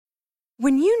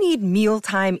When you need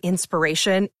mealtime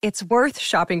inspiration, it's worth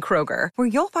shopping Kroger, where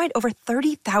you'll find over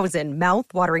 30,000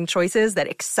 mouth-watering choices that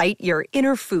excite your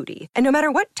inner foodie. And no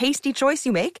matter what tasty choice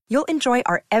you make, you'll enjoy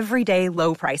our everyday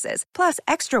low prices, plus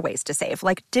extra ways to save,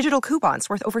 like digital coupons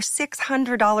worth over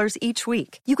 $600 each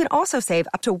week. You can also save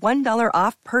up to $1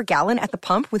 off per gallon at the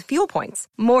pump with fuel points.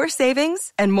 More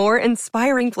savings and more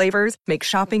inspiring flavors make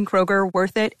shopping Kroger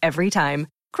worth it every time.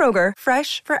 Kroger,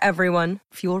 fresh for everyone.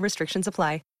 Fuel restrictions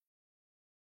apply.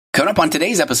 Coming up on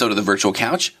today's episode of The Virtual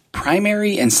Couch,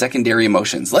 primary and secondary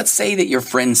emotions. Let's say that your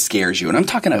friend scares you, and I'm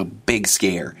talking a big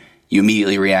scare. You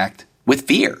immediately react with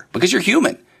fear because you're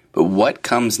human. But what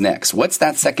comes next? What's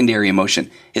that secondary emotion?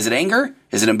 Is it anger?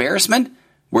 Is it embarrassment?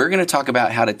 We're going to talk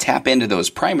about how to tap into those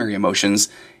primary emotions,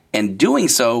 and doing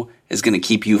so is going to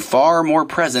keep you far more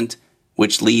present,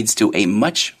 which leads to a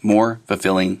much more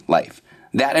fulfilling life.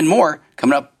 That and more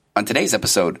coming up on today's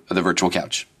episode of The Virtual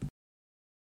Couch.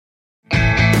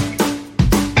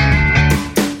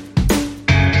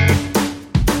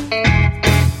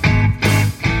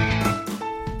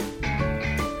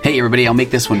 Hey everybody, I'll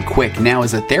make this one quick. Now,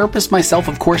 as a therapist myself,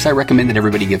 of course, I recommend that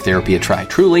everybody give therapy a try.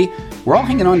 Truly, we're all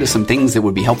hanging on to some things that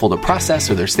would be helpful to process,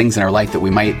 or there's things in our life that we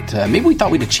might, maybe we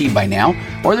thought we'd achieve by now,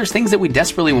 or there's things that we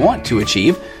desperately want to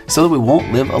achieve so that we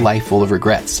won't live a life full of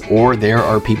regrets. Or there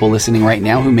are people listening right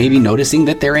now who may be noticing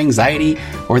that their anxiety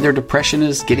or their depression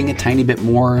is getting a tiny bit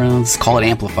more, let's call it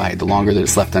amplified, the longer that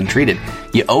it's left untreated.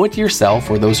 You owe it to yourself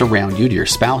or those around you, to your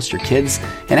spouse, your kids,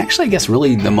 and actually I guess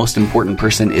really the most important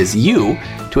person is you,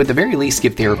 to at the very least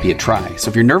give therapy a try. So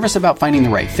if you're nervous about finding the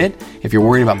right fit, if you're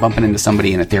worried about bumping into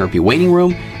somebody in a therapy waiting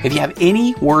room, if you have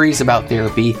any worries about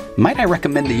therapy, might I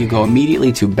recommend that you go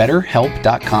immediately to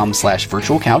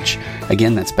betterhelp.com/virtualcouch.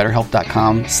 Again, that's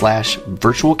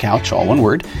betterhelp.com/virtualcouch, all one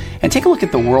word, and take a look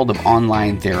at the world of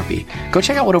online therapy. Go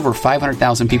check out what over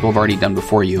 500,000 people have already done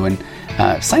before you, and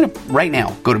sign up right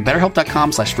now. Go to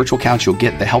betterhelp.com/virtualcouch. You'll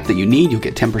get the help that you need. You'll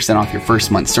get 10% off your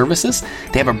first month's services.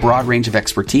 They have a broad range of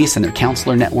expertise in their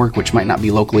counselor network, which might not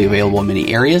be locally available in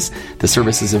many areas. The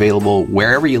service is available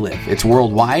wherever you live. It's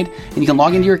worldwide, and you can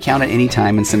log into your account at any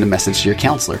time and send a message to your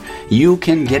counselor. You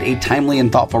can get a timely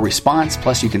and thoughtful response,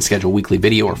 plus you can schedule weekly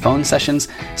video or phone sessions,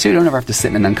 so you don't ever have to sit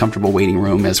in an uncomfortable waiting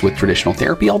room as with traditional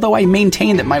therapy, although I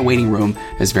maintain that my waiting room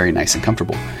is very nice and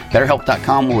comfortable.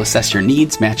 BetterHelp.com will assess your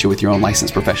needs, match you with your own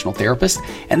licensed professional therapist,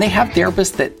 and they have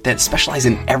therapists that specialize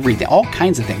in everything, all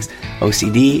kinds of things.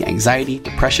 OCD, anxiety,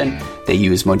 depression. They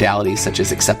use modalities such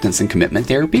as acceptance and commitment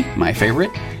therapy, my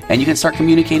favorite, and you can start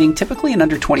communicating typically in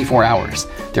under 24 hours.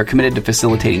 They're committed to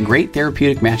facilitating great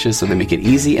therapeutic matches, so they make it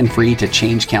easy and free to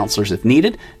change counselors if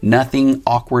needed. Nothing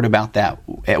awkward about that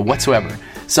whatsoever.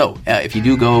 So if you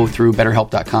do go through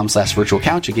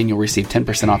betterhelp.com/virtualcouch, again, you'll receive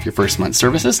 10% off your first month's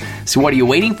services. So what are you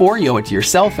waiting for? You owe it to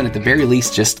yourself, and at the very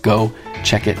least, just go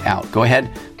check it out. Go ahead,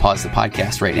 pause the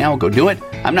podcast right now, go do it.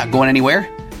 I'm not going anywhere.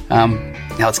 Now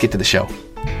let's get to the show.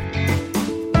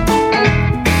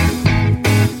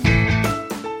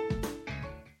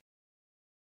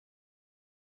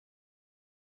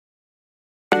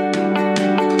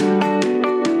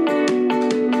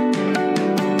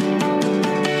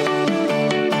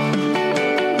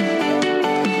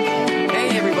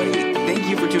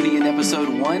 Episode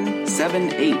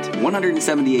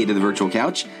 178 of The Virtual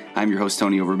Couch. I'm your host,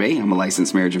 Tony Overbay. I'm a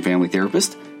licensed marriage and family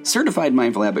therapist, certified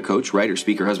mindful habit coach, writer,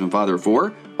 speaker, husband, father of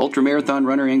four, ultramarathon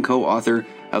runner, and co-author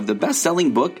of the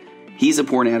best-selling book, He's a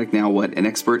Porn Addict Now What? An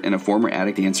expert and a former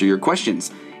addict answer your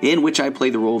questions, in which I play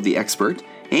the role of the expert,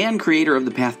 and creator of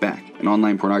The Path Back, an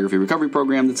online pornography recovery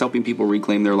program that's helping people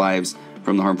reclaim their lives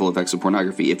from the harmful effects of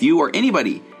pornography. If you or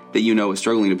anybody that you know is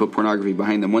struggling to put pornography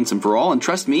behind them once and for all, and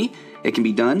trust me, it can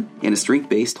be done in a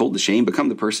strength-based, hold the shame, become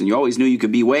the person you always knew you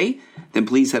could be way, then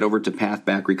please head over to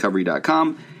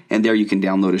pathbackrecovery.com, and there you can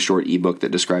download a short ebook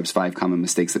that describes 5 common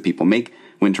mistakes that people make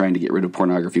when trying to get rid of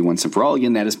pornography once and for all.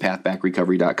 Again, that is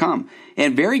pathbackrecovery.com.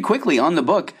 And very quickly on the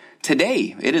book,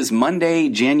 today, it is Monday,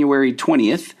 January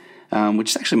 20th,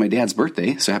 which is actually my dad's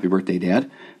birthday, so happy birthday, Dad.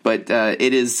 But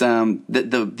it is,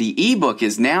 the ebook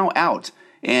is now out,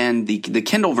 and the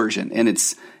Kindle version, and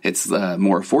it's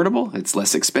more affordable, it's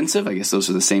less expensive. I guess those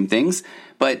are the same things.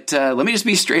 But let me just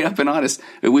be straight up and honest.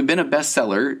 We've been a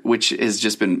bestseller, which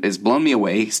has blown me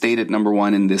away. Stayed at number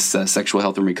 1 in this sexual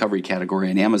health and recovery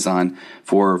category on Amazon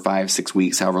for 5-6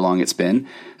 weeks, however long it's been.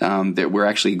 That we're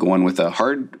actually going with a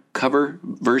hardcover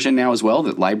version now as well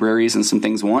that libraries and some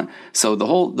things want. So the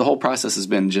whole process has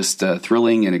been just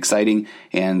thrilling and exciting,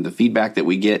 and the feedback that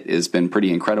we get has been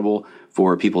pretty incredible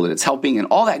for people that it's helping and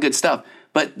all that good stuff.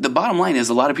 But the bottom line is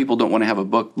a lot of people don't want to have a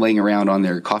book laying around on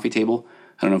their coffee table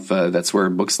I don't know if that's where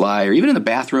books lie, or even in the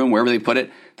bathroom, wherever they put it,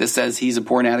 that says he's a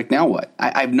porn addict. Now what?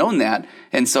 I've known that.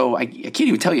 And so I can't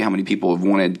even tell you how many people have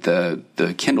wanted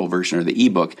the Kindle version or the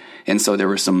ebook. And so there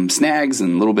were some snags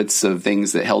and little bits of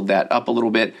things that held that up a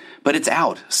little bit, but it's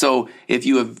out. So if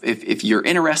you're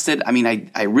interested, I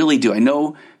mean, I really do. I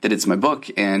know that it's my book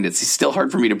and it's still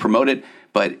hard for me to promote it,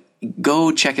 but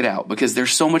go check it out because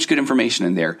there's so much good information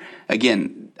in there.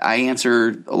 Again, I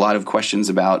answer a lot of questions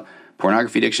about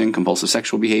pornography addiction, compulsive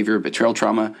sexual behavior, betrayal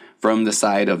trauma from the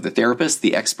side of the therapist,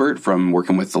 the expert, from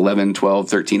working with 11, 12,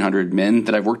 1,300 men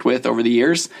that I've worked with over the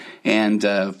years, and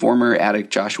former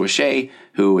addict Joshua Shea,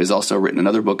 who has also written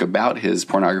another book about his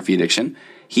pornography addiction.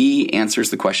 He answers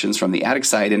the questions from the addict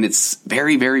side, and it's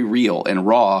very, very real and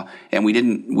raw. And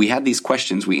we had these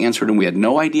questions, we answered them, we had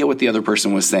no idea what the other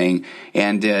person was saying.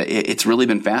 And it's really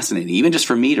been fascinating, even just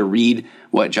for me to read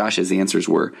what Josh's answers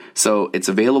were. So it's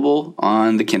available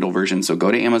on the Kindle version. So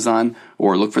go to Amazon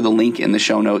or look for the link in the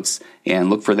show notes and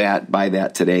look for that, buy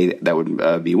that today. That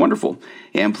would be wonderful.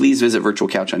 And please visit Virtual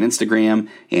Couch on Instagram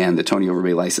and the Tony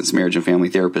Overbay Licensed Marriage and Family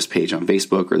Therapist page on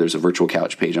Facebook, or there's a Virtual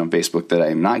Couch page on Facebook that I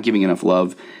am not giving enough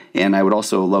love. And I would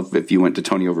also love if you went to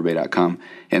TonyOverbay.com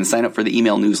and sign up for the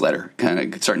email newsletter,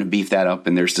 kind of starting to beef that up.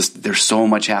 And there's so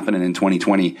much happening in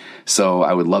 2020. So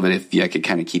I would love it if I could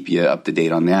kind of keep you up to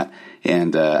date on that.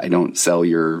 And I don't sell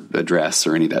your address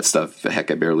or any of that stuff. Heck,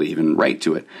 I barely even write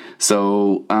to it.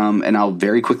 So, and I'll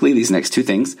very quickly, these next two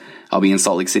things, I'll be in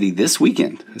Salt Lake City this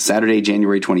weekend, Saturday,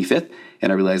 January 25th.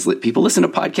 And I realize that people listen to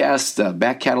podcasts,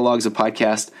 back catalogs of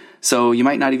podcasts. So you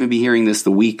might not even be hearing this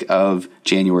the week of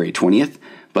January 20th.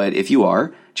 But if you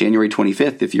are, January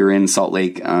 25th, if you're in Salt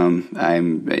Lake, and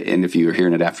if you're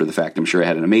hearing it after the fact, I'm sure I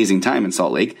had an amazing time in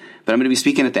Salt Lake. But I'm going to be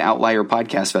speaking at the Outlier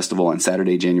Podcast Festival on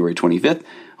Saturday, January 25th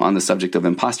on the subject of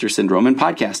imposter syndrome and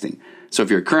podcasting. So if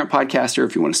you're a current podcaster,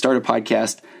 if you want to start a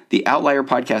podcast, the Outlier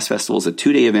Podcast Festival is a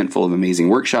 2-day event full of amazing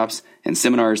workshops and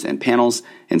seminars and panels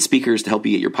and speakers to help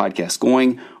you get your podcast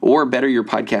going or better your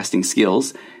podcasting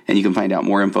skills. And you can find out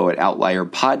more info at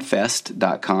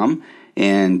outlierpodfest.com.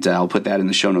 And I'll put that in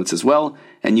the show notes as well.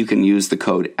 And you can use the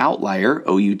code OUTLIER,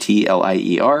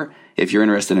 OUTLIER, if you're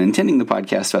interested in attending the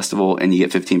podcast festival, and you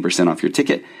get 15% off your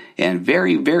ticket. And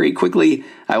very, very quickly,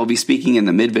 I will be speaking in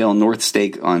the Midvale North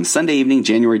Stake on Sunday evening,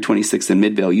 January 26th in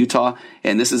Midvale, Utah.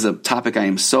 And this is a topic I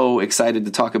am so excited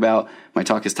to talk about. My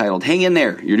talk is titled, Hang in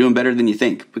There, You're Doing Better Than You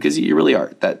Think, because you really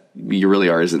are. That you really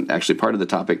are isn't actually part of the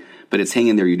topic, but it's Hang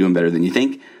in There, You're Doing Better Than You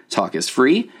Think. Talk is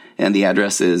free. And the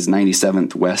address is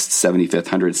 97th West 75th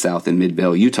 100 South in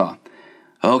Midvale, Utah.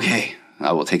 Okay,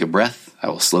 I will take a breath. I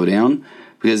will slow down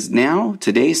because now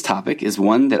today's topic is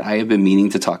one that I have been meaning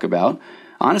to talk about,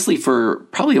 honestly, for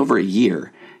probably over a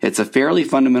year. It's a fairly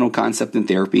fundamental concept in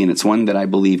therapy, and it's one that I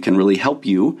believe can really help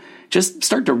you just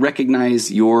start to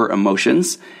recognize your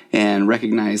emotions and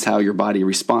recognize how your body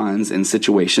responds in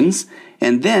situations,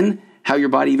 and then how your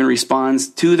body even responds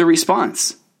to the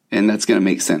response. And that's going to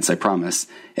make sense, I promise.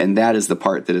 And that is the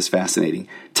part that is fascinating.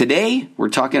 Today, we're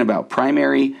talking about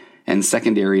primary and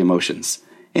secondary emotions.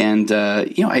 And,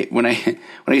 when I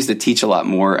used to teach a lot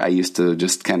more, I used to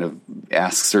just kind of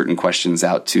ask certain questions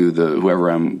out to whoever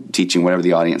I'm teaching, whatever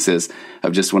the audience is,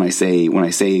 of just when I say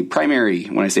primary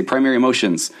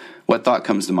emotions, what thought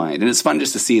comes to mind? And it's fun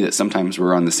just to see that sometimes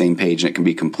we're on the same page and it can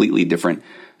be completely different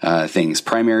things.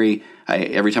 Primary,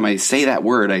 every time I say that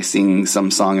word, I sing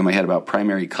some song in my head about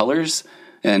primary colors.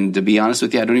 And to be honest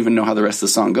with you, I don't even know how the rest of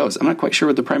the song goes. I'm not quite sure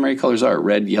what the primary colors are,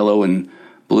 red, yellow, and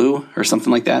blue or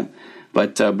something like that.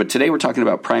 But today we're talking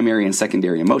about primary and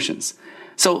secondary emotions.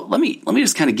 So let me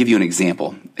just kind of give you an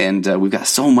example. And we've got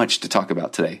so much to talk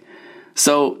about today.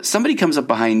 So somebody comes up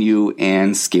behind you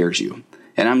and scares you.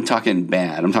 And I'm talking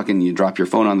bad. I'm talking you drop your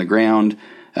phone on the ground,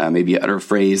 maybe utter a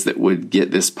phrase that would get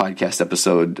this podcast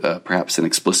episode perhaps an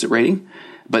explicit rating.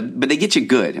 But they get you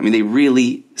good. I mean, they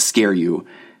really scare you.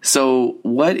 So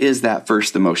what is that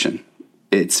first emotion?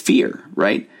 It's fear,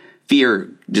 right?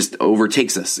 Fear just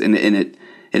overtakes us. And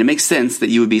it makes sense that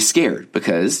you would be scared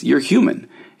because you're human.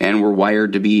 And we're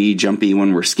wired to be jumpy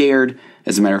when we're scared.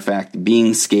 As a matter of fact,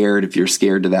 being scared, if you're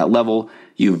scared to that level,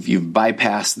 you've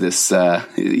bypassed this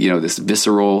this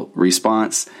visceral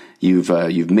response.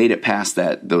 You've made it past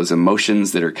those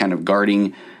emotions that are kind of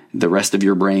guarding the rest of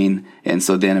your brain. And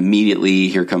so then immediately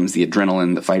here comes the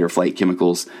adrenaline, the fight or flight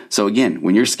chemicals. So again,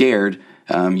 when you're scared,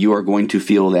 you are going to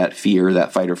feel that fear,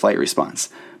 that fight or flight response.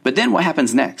 But then what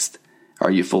happens next? Are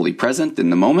you fully present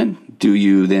in the moment? Do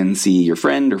you then see your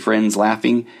friend or friends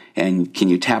laughing? And can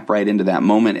you tap right into that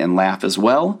moment and laugh as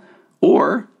well?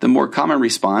 Or the more common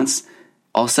response,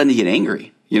 all of a sudden you get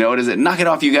angry. What is it? Knock it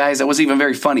off, you guys. That wasn't even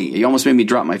very funny. You almost made me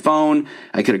drop my phone.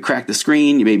 I could have cracked the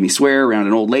screen. You made me swear around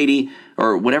an old lady,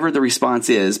 or whatever the response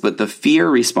is. But the fear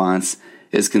response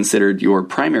is considered your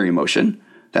primary emotion.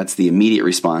 That's the immediate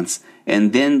response.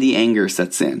 And then the anger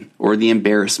sets in, or the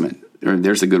embarrassment. Or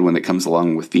there's a good one that comes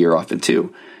along with fear often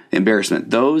too.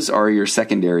 Embarrassment. Those are your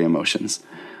secondary emotions.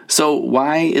 So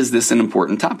why is this an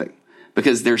important topic?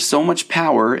 Because there's so much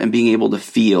power in being able to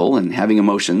feel, and having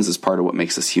emotions is part of what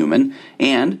makes us human.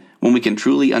 And when we can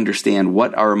truly understand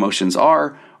what our emotions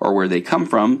are or where they come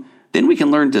from, then we can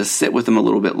learn to sit with them a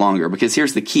little bit longer. Because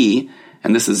here's the key,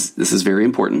 and this is very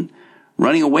important.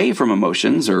 Running away from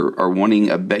emotions or wanting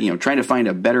trying to find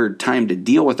a better time to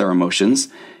deal with our emotions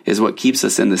is what keeps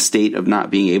us in the state of not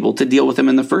being able to deal with them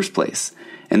in the first place.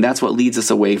 And that's what leads us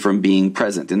away from being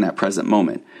present in that present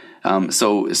moment.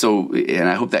 So, and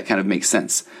I hope that kind of makes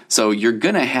sense. So you're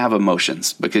going to have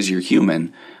emotions because you're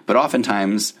human, but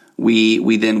oftentimes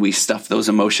we stuff those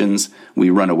emotions. We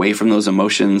run away from those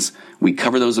emotions. We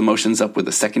cover those emotions up with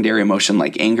a secondary emotion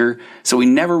like anger. So we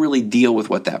never really deal with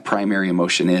what that primary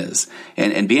emotion is.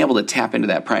 And being able to tap into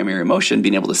that primary emotion,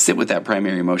 being able to sit with that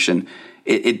primary emotion,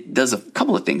 it does a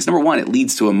couple of things. Number one, it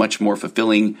leads to a much more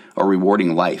fulfilling or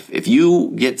rewarding life. If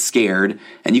you get scared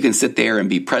and you can sit there and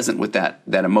be present with that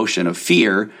emotion of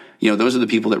fear, those are the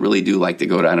people that really do like to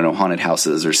go to, haunted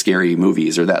houses or scary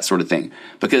movies or that sort of thing,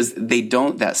 because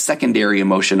that secondary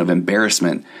emotion of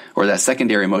embarrassment or that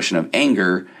secondary emotion of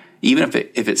anger, even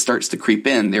if it starts to creep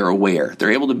in, they're aware.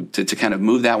 They're able to kind of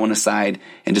move that one aside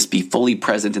and just be fully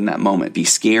present in that moment, be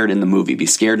scared in the movie, be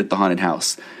scared at the haunted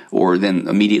house, or then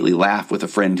immediately laugh with a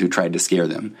friend who tried to scare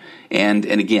them. And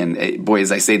again, boy, as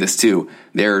I say this too,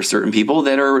 there are certain people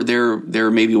that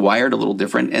they're maybe wired a little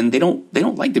different, and they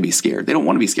don't like to be scared. They don't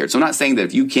want to be scared. So I'm not saying that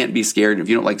if you can't be scared, if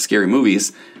you don't like scary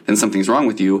movies, then something's wrong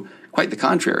with you. Quite the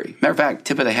contrary. Matter of fact,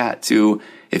 tip of the hat to,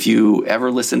 if you ever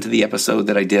listen to the episode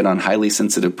that I did on highly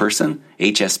sensitive person,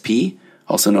 HSP,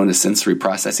 also known as sensory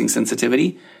processing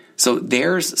sensitivity. So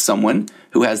there's someone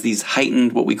who has these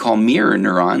heightened, what we call mirror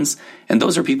neurons, and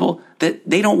those are people that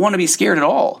they don't want to be scared at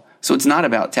all. So it's not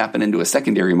about tapping into a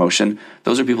secondary emotion.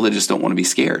 Those are people that just don't want to be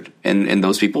scared. And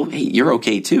those people, hey, you're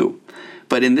okay too.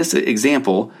 But in this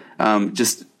example,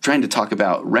 just trying to talk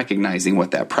about recognizing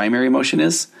what that primary emotion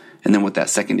is and then what that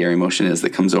secondary emotion is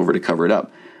that comes over to cover it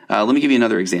up. Let me give you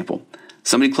another example.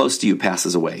 Somebody close to you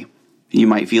passes away. You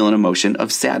might feel an emotion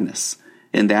of sadness,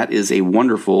 and that is a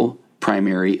wonderful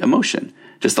primary emotion.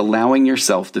 Just allowing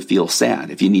yourself to feel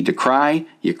sad. If you need to cry,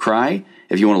 you cry.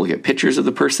 If you want to look at pictures of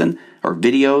the person or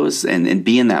videos and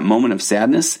be in that moment of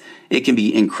sadness, it can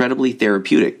be incredibly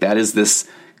therapeutic. That is this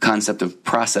concept of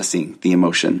processing the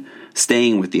emotion,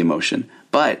 staying with the emotion.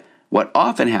 But what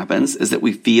often happens is that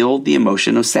we feel the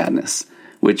emotion of sadness,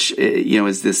 which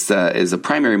is a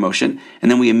primary emotion,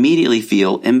 and then we immediately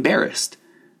feel embarrassed.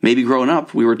 Maybe growing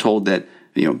up, we were told that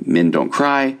men don't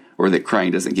cry, or that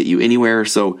crying doesn't get you anywhere.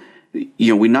 So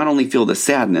we not only feel the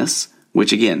sadness,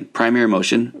 which again, primary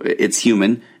emotion, it's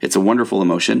human, it's a wonderful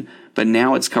emotion, but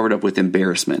now it's covered up with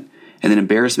embarrassment. And then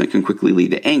embarrassment can quickly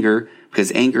lead to anger,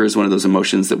 because anger is one of those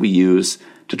emotions that we use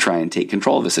to try and take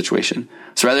control of a situation.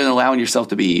 So rather than allowing yourself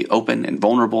to be open and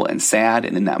vulnerable and sad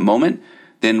and in that moment,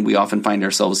 then we often find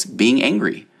ourselves being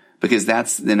angry, because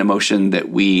that's an emotion that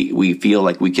we feel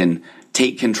like we can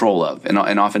take control of. And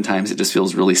oftentimes it just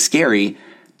feels really scary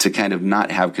to kind of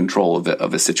not have control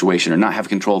of a situation, or not have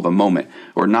control of a moment,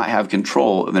 or not have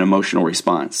control of an emotional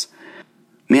response.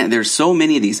 Man, there's so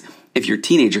many of these. If your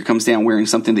teenager comes down wearing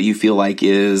something that you feel like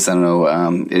is,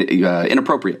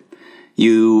 inappropriate,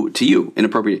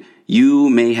 inappropriate, you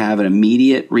may have an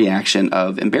immediate reaction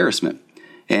of embarrassment.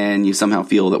 And you somehow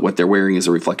feel that what they're wearing is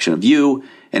a reflection of you.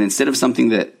 And instead of something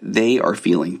that they are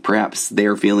feeling, perhaps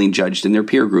they're feeling judged in their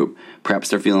peer group. Perhaps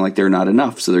they're feeling like they're not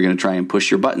enough. So they're going to try and push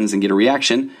your buttons and get a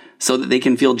reaction so that they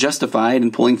can feel justified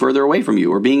in pulling further away from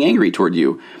you or being angry toward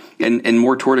you and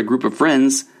more toward a group of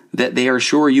friends that they are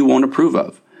sure you won't approve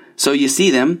of. So you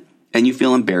see them and you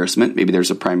feel embarrassment. Maybe there's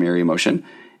a primary emotion.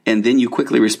 And then you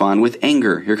quickly respond with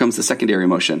anger. Here comes the secondary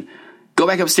emotion. Go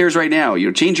back upstairs right now.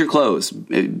 Change your clothes.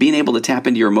 Being able to tap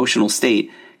into your emotional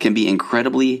state can be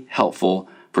incredibly helpful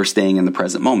for staying in the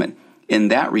present moment. In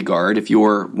that regard, if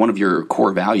one of your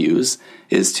core values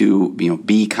is to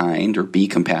be kind or be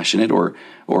compassionate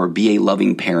or be a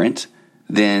loving parent,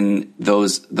 then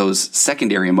those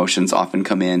secondary emotions often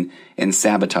come in and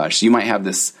sabotage. So you might have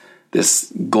this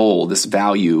goal, this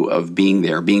value of being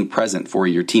there, being present for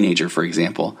your teenager, for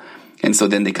example. And so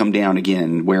then they come down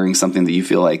again wearing something that you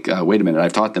feel like, wait a minute,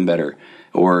 I've taught them better.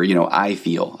 Or, I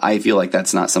feel like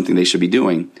that's not something they should be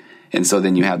doing. And so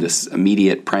then you have this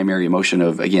immediate primary emotion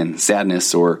of, again,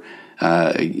 sadness or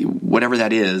whatever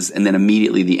that is, and then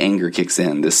immediately the anger kicks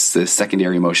in, this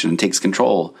secondary emotion, and takes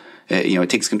control. It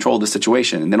takes control of the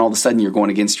situation, and then all of a sudden you're going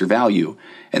against your value,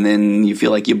 and then you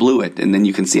feel like you blew it, and then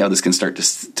you can see how this can start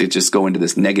to just go into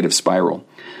this negative spiral.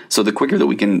 So the quicker that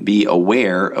we can be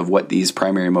aware of what these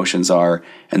primary emotions are,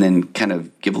 and then kind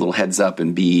of give a little heads up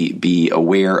and be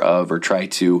aware of, or try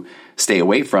to stay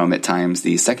away from at times,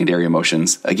 these secondary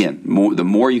emotions, again, the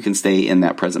more you can stay in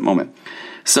that present moment.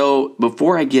 So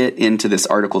before I get into this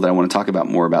article that I want to talk about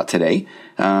more about today,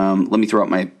 let me throw out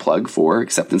my plug for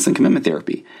acceptance and commitment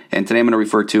therapy. And today I'm going to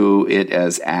refer to it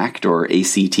as ACT, or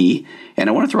ACT. And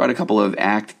I want to throw out a couple of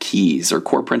ACT keys, or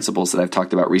core principles, that I've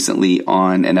talked about recently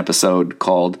on an episode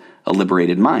called A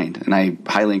Liberated Mind. And I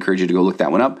highly encourage you to go look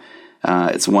that one up.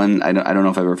 It's one, I don't know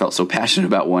if I've ever felt so passionate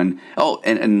about one. Oh,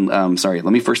 and sorry,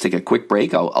 let me first take a quick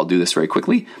break. I'll do this very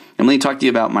quickly. I'm going to talk to you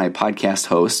about my podcast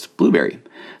host, Blubrry.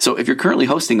 So if you're currently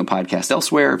hosting a podcast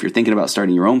elsewhere, if you're thinking about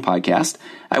starting your own podcast,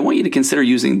 I want you to consider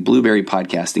using Blubrry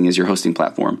Podcasting as your hosting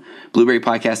platform. Blubrry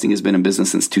Podcasting has been in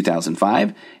business since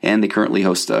 2005, and they currently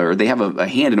host, or they have a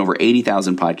hand in over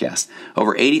 80,000 podcasts.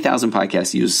 Over 80,000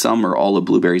 podcasts use some or all of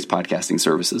Blubrry's podcasting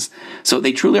services. So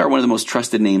they truly are one of the most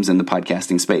trusted names in the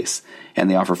podcasting space. And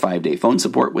they offer 5-day phone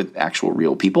support with actual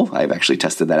real people. I've actually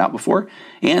tested that out before.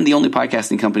 And the only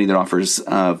podcasting company that offers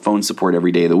phone support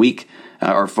every day of the week,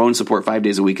 or phone support 5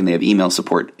 days a week, and they have email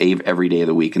support every day of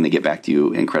the week, and they get back to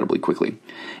you incredibly quickly.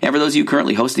 And for those of you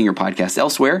currently hosting your podcast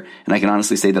elsewhere, and I can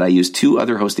honestly say that I used 2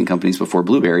 other hosting companies before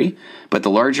Blubrry, but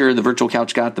the larger the virtual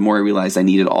couch got, the more I realized I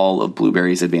needed all of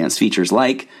Blubrry's advanced features,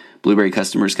 like Blubrry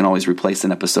customers can always replace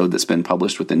an episode that's been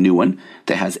published with a new one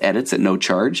that has edits at no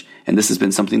charge. And this has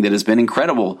been something that has been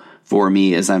incredible for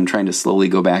me as I'm trying to slowly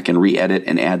go back and re-edit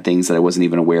and add things that I wasn't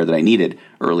even aware that I needed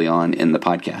early on in the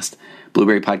podcast.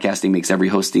 Blubrry Podcasting makes every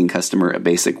hosting customer a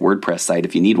basic WordPress site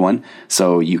if you need one,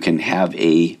 so you can have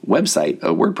a website,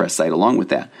 a WordPress site along with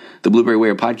that. The Blubrry way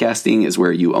of podcasting is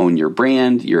where you own your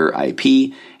brand, your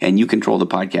IP, and you control the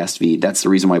podcast feed. That's the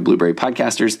reason why Blubrry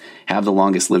podcasters have the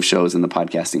longest lived shows in the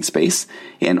podcasting space.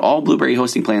 And all Blubrry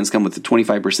hosting plans come with a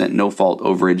 25% no-fault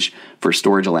overage for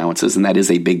storage allowances, and that is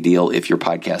a big deal if your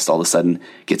podcast all of a sudden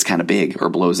gets kind of big or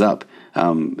blows up.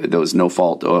 Those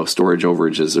no-fault storage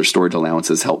overages or storage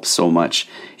allowances help so much.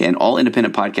 And all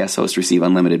independent podcast hosts receive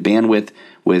unlimited bandwidth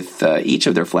with each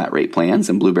of their flat rate plans.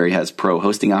 And Blubrry has pro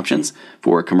hosting options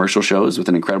for commercial shows with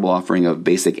an incredible offering of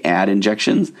basic ad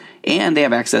injections. And they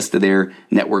have access to their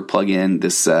network plugin,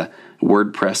 this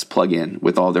WordPress plugin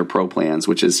with all their pro plans,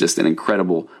 which is just an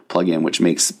incredible plugin, which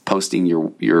makes posting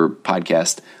your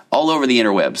podcast all over the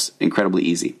interwebs incredibly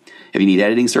easy. If you need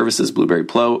editing services,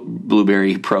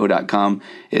 BlueberryPro.com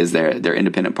is their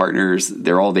independent partners.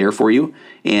 They're all there for you.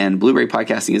 And Blubrry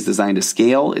Podcasting is designed to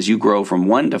scale as you grow from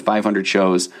 1 to 500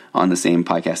 shows on the same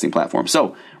podcasting platform.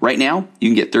 So right now, you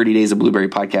can get 30 days of Blubrry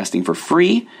Podcasting for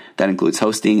free. That includes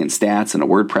hosting and stats and a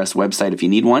WordPress website if you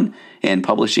need one. And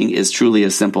publishing is truly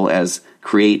as simple as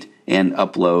create and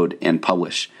upload and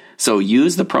publish. So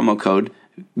use the promo code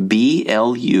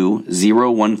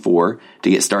BLU014 to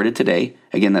get started today.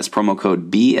 Again, that's promo code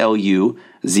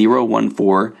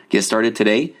BLU014. Get started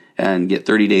today and get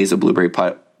 30 days of Blubrry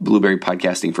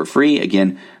Podcasting for free.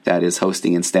 Again, that is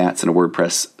hosting and stats and a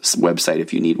WordPress website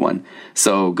if you need one.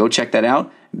 So go check that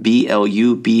out, BLUBRRY.com,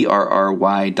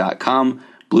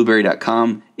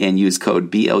 blubrry.com, and use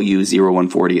code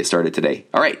BLU014 to get started today.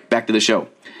 All right, back to the show.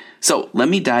 So let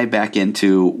me dive back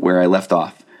into where I left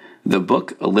off. The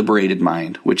book, A Liberated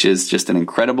Mind, which is just an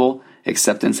incredible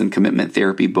acceptance and commitment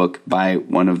therapy book by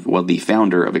the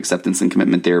founder of acceptance and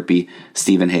commitment therapy,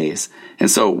 Stephen Hayes.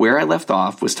 And so where I left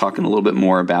off was talking a little bit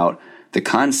more about the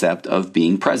concept of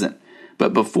being present.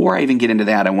 But before I even get into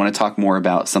that, I want to talk more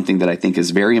about something that I think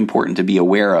is very important to be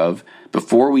aware of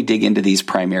before we dig into these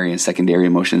primary and secondary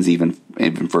emotions even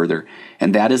further.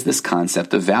 And that is this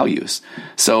concept of values.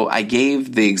 So I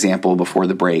gave the example before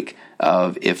the break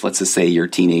of if, let's just say, your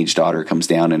teenage daughter comes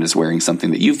down and is wearing something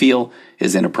that you feel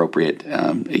is inappropriate.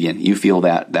 Again, you feel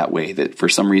that way, that for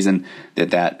some reason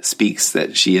that speaks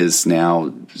that she is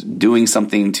now doing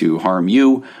something to harm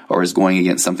you or is going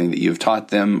against something that you've taught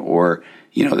them, or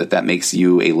that makes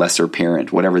you a lesser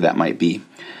parent, whatever that might be.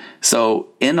 So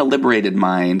in A Liberated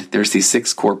Mind, there's these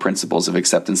 6 core principles of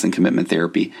acceptance and commitment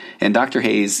therapy. And Dr.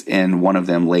 Hayes, in one of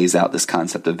them, lays out this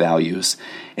concept of values.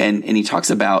 And he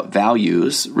talks about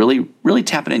values, really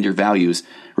tapping into your values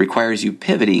requires you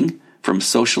pivoting from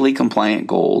socially compliant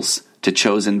goals to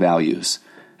chosen values.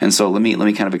 And so let me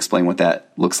kind of explain what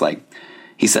that looks like.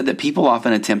 He said that people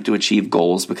often attempt to achieve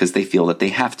goals because they feel that they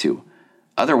have to.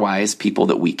 Otherwise, people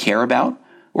that we care about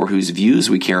or whose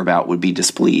views we care about would be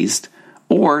displeased,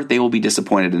 or they will be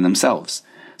disappointed in themselves.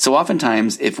 So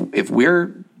oftentimes, if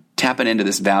we're tapping into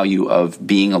this value of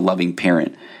being a loving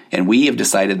parent, and we have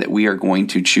decided that we are going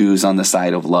to choose on the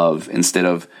side of love instead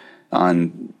of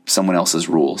on someone else's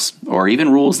rules, or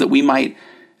even rules that we might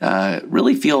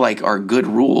really feel like are good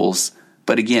rules,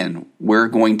 but again, we're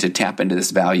going to tap into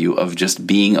this value of just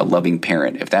being a loving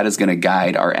parent, if that is going to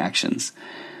guide our actions.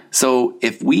 So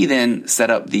if we then set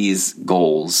up these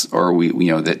goals, or we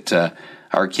know that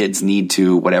our kids need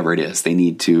to, whatever it is, they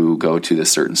need to go to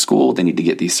this certain school, they need to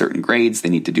get these certain grades, they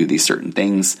need to do these certain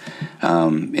things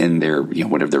in their,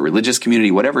 whatever their religious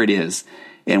community, whatever it is,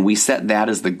 and we set that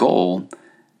as the goal,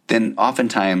 then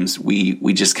oftentimes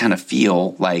we just kind of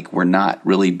feel like we're not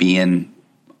really being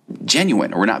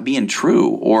genuine, or we're not being true,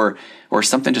 or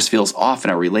something just feels off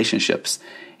in our relationships.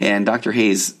 And Dr.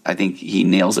 Hayes, I think he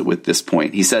nails it with this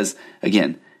point. He says,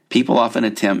 again, people often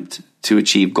attempt to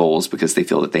achieve goals because they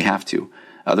feel that they have to.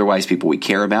 Otherwise, people we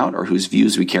care about or whose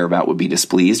views we care about would be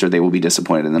displeased, or they will be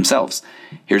disappointed in themselves.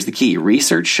 Here's the key.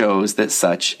 Research shows that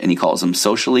such, and he calls them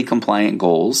socially compliant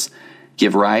goals,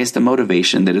 give rise to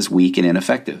motivation that is weak and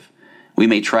ineffective. We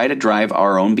may try to drive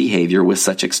our own behavior with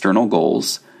such external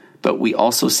goals, but we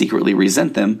also secretly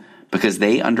resent them because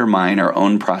they undermine our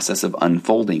own process of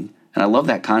unfolding. And I love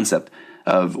that concept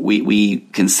of we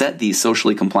can set these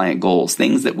socially compliant goals,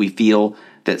 things that we feel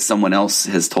that someone else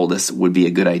has told us would be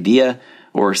a good idea,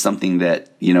 or something that,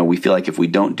 we feel like if we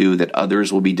don't do, that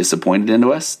others will be disappointed in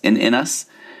us.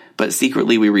 But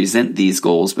secretly we resent these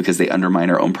goals because they undermine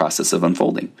our own process of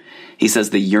unfolding. He says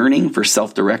the yearning for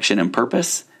self-direction and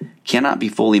purpose cannot be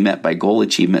fully met by goal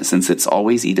achievement, since it's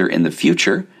always either in the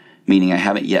future, meaning I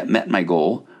haven't yet met my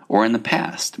goal, or in the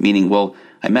past, meaning, well,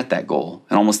 I met that goal,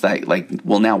 and almost like,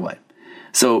 well, now what?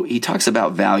 So he talks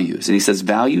about values, and he says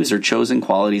values are chosen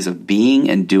qualities of being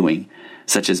and doing,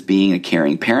 such as being a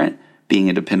caring parent, being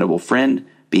a dependable friend,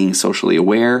 being socially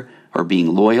aware, or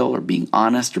being loyal, or being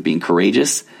honest, or being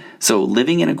courageous. So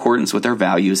living in accordance with our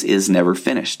values is never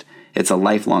finished. It's a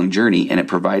lifelong journey, and it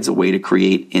provides a way to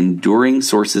create enduring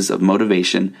sources of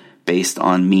motivation based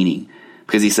on meaning.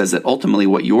 Because he says that ultimately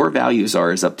what your values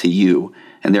are is up to you,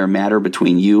 and they're a matter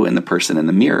between you and the person in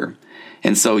the mirror.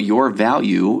 And so if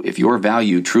your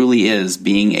value truly is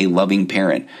being a loving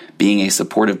parent, being a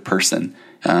supportive person,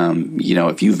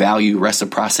 if you value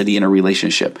reciprocity in a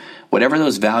relationship, whatever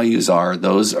those values are,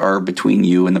 those are between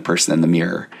you and the person in the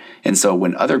mirror. And so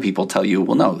when other people tell you,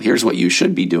 well, no, here's what you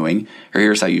should be doing, or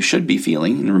here's how you should be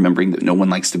feeling, and remembering that no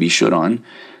one likes to be should on,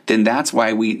 then that's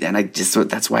why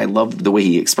that's why I love the way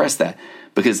he expressed that.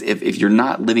 Because if you're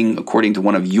not living according to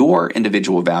one of your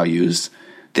individual values,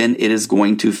 then it is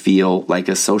going to feel like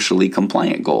a socially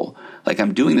compliant goal. Like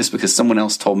I'm doing this because someone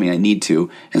else told me I need to,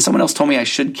 and someone else told me I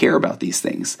should care about these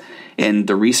things. And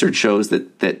the research shows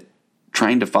that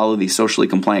trying to follow these socially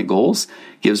compliant goals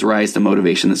gives rise to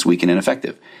motivation that's weak and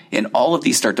ineffective. And all of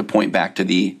these start to point back to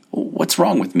the what's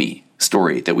wrong with me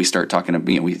story that we start talking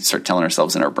about, we start telling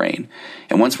ourselves in our brain.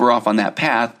 And once we're off on that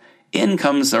path, in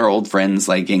comes our old friends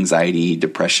like anxiety,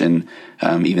 depression,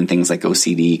 even things like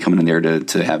OCD coming in there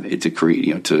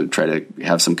to try to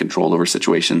have some control over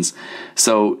situations.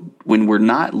 So when we're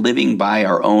not living by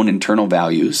our own internal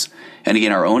values, and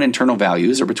again, our own internal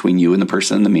values are between you and the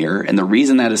person in the mirror. And the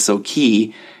reason that is so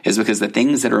key is because the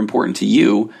things that are important to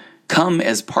you come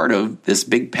as part of this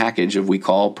big package of we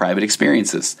call private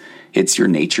experiences. It's your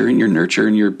nature and your nurture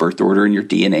and your birth order and your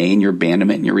DNA and your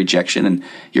abandonment and your rejection and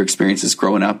your experiences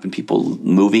growing up and people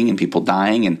moving and people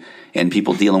dying and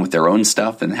people dealing with their own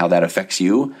stuff and how that affects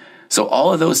you. So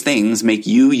all of those things make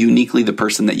you uniquely the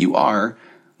person that you are,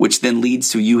 which then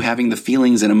leads to you having the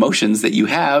feelings and emotions that you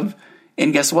have.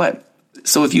 And guess what?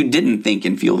 So if you didn't think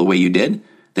and feel the way you did,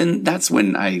 then that's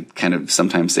when I kind of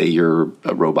sometimes say you're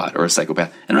a robot or a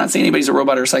psychopath. And I'm not saying anybody's a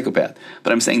robot or a psychopath,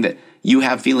 but I'm saying that you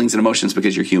have feelings and emotions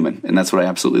because you're human. And that's what I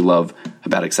absolutely love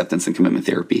about acceptance and commitment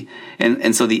therapy.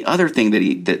 And so the other thing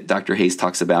that Dr. Hayes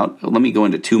talks about, let me go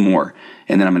into two more,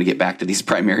 and then I'm going to get back to these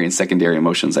primary and secondary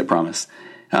emotions, I promise.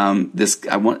 I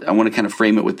want to kind of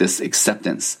frame it with this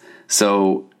acceptance.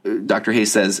 So Dr.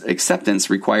 Hayes says acceptance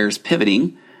requires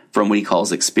pivoting from what he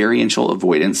calls experiential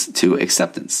avoidance to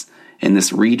acceptance. And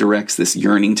this redirects this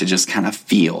yearning to just kind of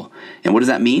feel. And what does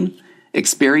that mean?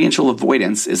 Experiential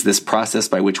avoidance is this process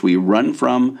by which we run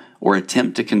from or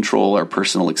attempt to control our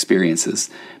personal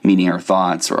experiences, meaning our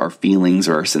thoughts or our feelings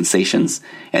or our sensations.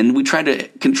 And we try to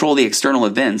control the external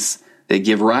events that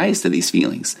give rise to these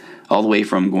feelings, all the way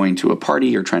from going to a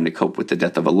party or trying to cope with the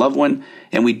death of a loved one.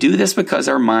 And we do this because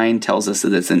our mind tells us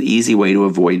that it's an easy way to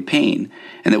avoid pain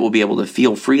and that we'll be able to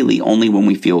feel freely only when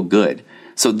we feel good.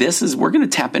 So we're going to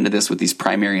tap into this with these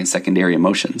primary and secondary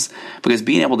emotions, because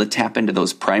being able to tap into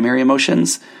those primary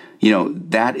emotions,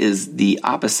 that is the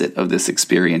opposite of this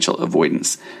experiential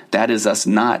avoidance. That is us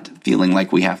not feeling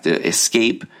like we have to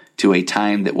escape to a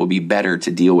time that will be better to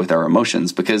deal with our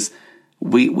emotions, because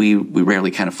we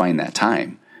rarely kind of find that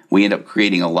time. We end up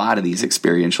creating a lot of these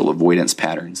experiential avoidance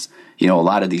patterns, a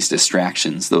lot of these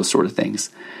distractions, those sort of things.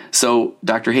 So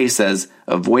Dr. Hayes says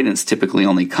avoidance typically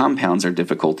only compounds our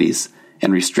difficulties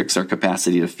and restricts our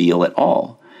capacity to feel at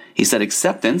all. He said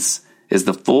acceptance is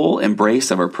the full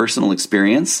embrace of our personal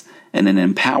experience in an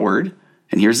empowered,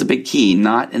 and here's the big key,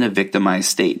 not in a victimized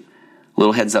state. A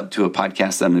little heads up to a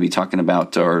podcast that I'm going to be talking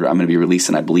about, or I'm going to be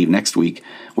releasing, I believe, next week,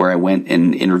 where I went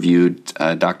and interviewed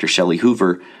Dr. Shelley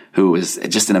Hoover, who is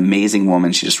just an amazing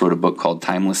woman. She just wrote a book called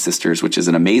Timeless Sisters, which is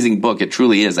an amazing book. It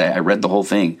truly is. I read the whole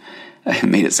thing. I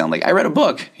made it sound like I read a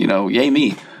book, yay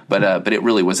me. But it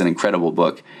really was an incredible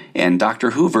book. And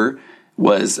Dr. Hoover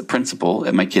was a principal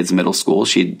at my kids' middle school.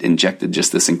 She injected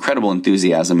just this incredible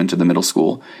enthusiasm into the middle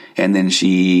school. And then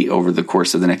she, over the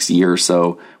course of the next year or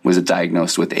so, was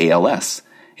diagnosed with ALS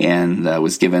and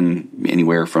was given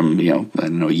anywhere from,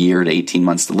 a year to 18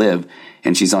 months to live.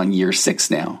 And she's on year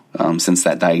 6 now since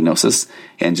that diagnosis,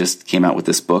 and just came out with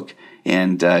this book.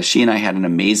 And she and I had an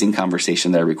amazing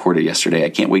conversation that I recorded yesterday. I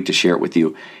can't wait to share it with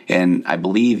you. And I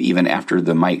believe even after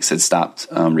the mics had stopped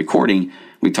recording,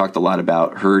 we talked a lot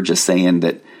about her just saying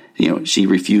that, she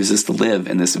refuses to live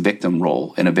in this victim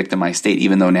role, in a victimized state,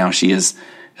 even though now she is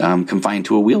confined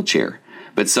to a wheelchair.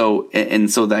 But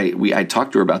I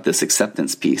talked to her about this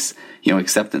acceptance piece,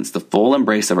 acceptance, the full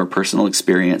embrace of our personal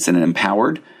experience in an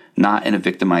empowered, not in a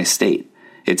victimized state.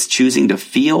 It's choosing to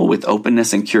feel with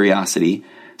openness and curiosity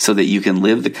so that you can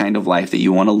live the kind of life that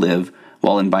you want to live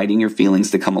while inviting your feelings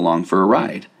to come along for a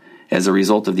ride. As a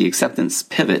result of the acceptance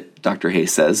pivot, Dr.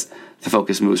 Hayes says, the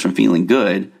focus moves from feeling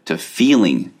good to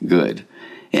feeling good,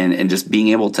 and just being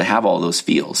able to have all those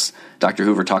feels. Dr.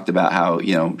 Hoover talked about how,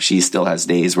 she still has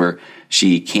days where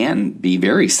she can be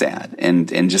very sad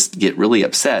and just get really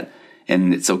upset,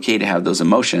 and it's okay to have those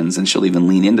emotions, and she'll even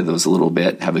lean into those a little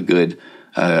bit, have a good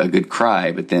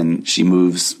cry, but then she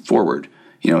moves forward.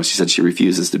 She said she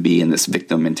refuses to be in this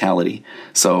victim mentality.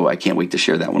 So I can't wait to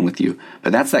share that one with you.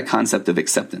 But that's that concept of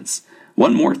acceptance.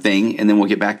 One more thing, and then we'll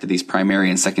get back to these primary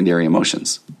and secondary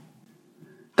emotions.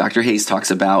 Dr. Hayes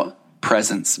talks about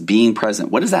presence, being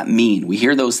present. What does that mean? We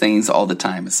hear those things all the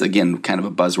time. It's, again, kind of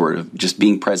a buzzword of just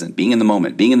being present, being in the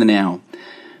moment, being in the now.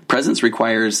 Presence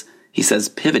requires, he says,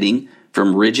 pivoting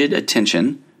from rigid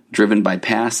attention driven by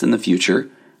past and the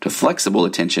future to flexible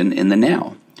attention in the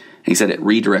now. And he said it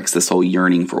redirects this whole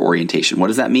yearning for orientation. What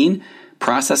does that mean?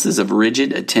 Processes of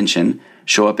rigid attention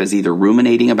show up as either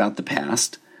ruminating about the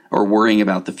past or worrying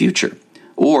about the future,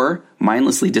 or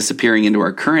mindlessly disappearing into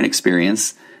our current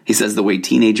experience. He says the way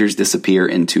teenagers disappear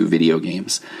into video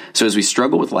games. So as we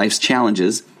struggle with life's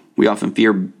challenges, we often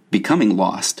fear becoming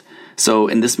lost.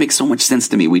 And this makes so much sense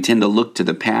to me. We tend to look to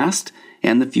the past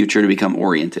and the future to become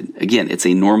oriented. Again, it's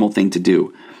a normal thing to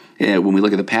do. When we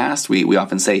look at the past, we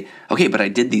often say, okay, but I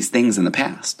did these things in the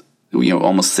past.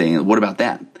 Almost saying, what about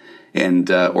that?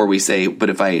 And or we say, but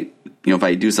if I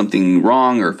do something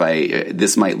wrong, or if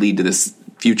this might lead to this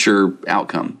future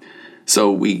outcome.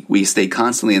 So we stay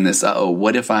constantly in this,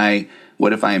 what if I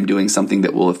am doing something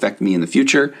that will affect me in the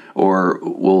future, or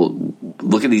will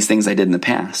look at these things I did in the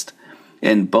past.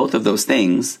 And both of those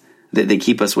things, that they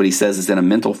keep us, what he says, is in a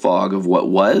mental fog of what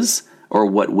was or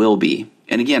what will be.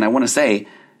 And again, I want to say,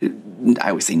 I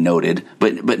always say noted,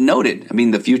 but noted. I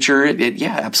mean, the future,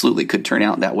 yeah, absolutely could turn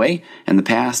out that way. And the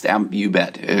past, you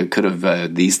bet, it could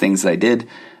have, these things that I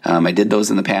did those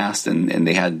in the past, and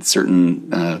they had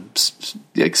certain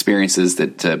experiences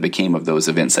that became of those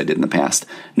events I did in the past.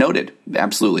 Noted,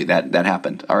 absolutely, that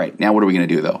happened. All right, now what are we going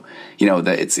to do, though?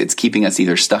 It's keeping us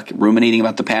either stuck ruminating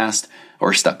about the past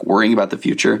or stuck worrying about the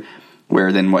future,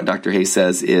 where then what Dr. Hayes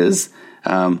says is,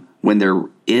 when there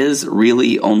is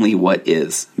really only what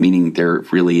is, meaning there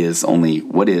really is only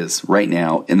what is right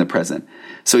now in the present.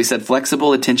 So he said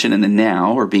flexible attention in the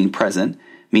now, or being present,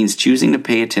 means choosing to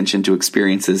pay attention to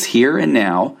experiences here and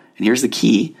now, and here's the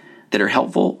key, that are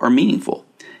helpful or meaningful.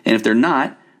 And if they're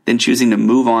not, then choosing to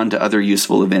move on to other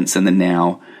useful events in the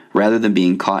now, rather than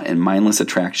being caught in mindless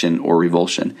attraction or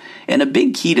revulsion. And a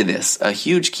big key to this, a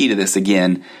huge key to this,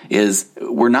 again, is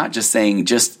we're not just saying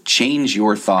just change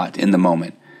your thought in the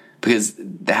moment. Because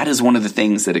that is one of the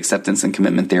things that acceptance and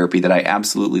commitment therapy that I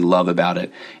absolutely love about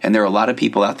it. And there are a lot of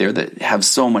people out there that have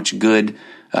so much good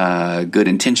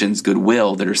intentions,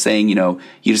 goodwill, that are saying, you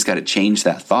just got to change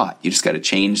that thought. You just got to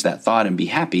change that thought and be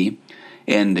happy.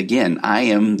 And again, I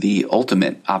am the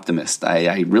ultimate optimist.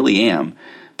 I really am.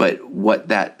 But what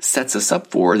that sets us up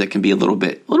for, that can be a little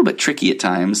bit tricky at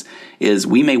times, is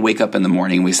we may wake up in the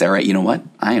morning and we say, all right, you know what?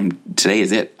 Today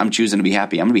is it. I'm choosing to be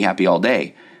happy. I'm going to be happy all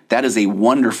day. That is a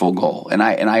wonderful goal. And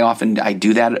I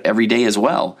do that every day as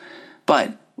well.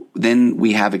 But then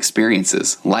we have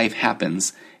experiences. Life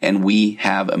happens, and we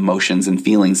have emotions and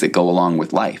feelings that go along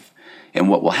with life. And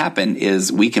what will happen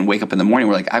is we can wake up in the morning,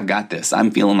 we're like, I've got this.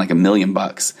 I'm feeling like $1 million.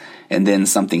 And then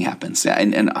something happens.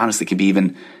 And honestly, it could be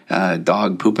even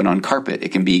dog pooping on carpet. It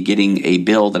can be getting a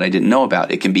bill that I didn't know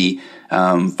about. It can be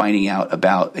finding out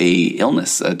about a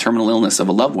terminal illness of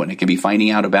a loved one. It can be finding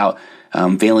out about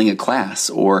failing a class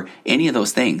or any of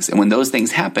those things. And when those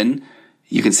things happen,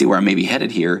 you can see where I'm maybe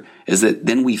headed here, is that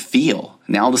then we feel.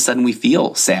 Now all of a sudden we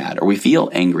feel sad, or we feel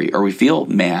angry, or we feel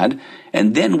mad.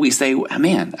 And then we say,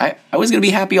 man, I was going to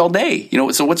be happy all day.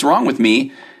 So what's wrong with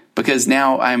me? Because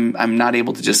now I'm not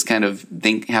able to just kind of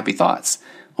think happy thoughts.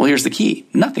 Well, here's the key.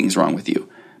 Nothing's wrong with you,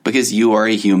 because you are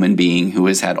a human being who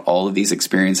has had all of these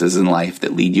experiences in life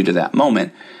that lead you to that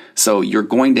moment. So you're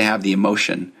going to have the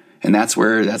emotion. And that's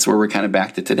where we're kind of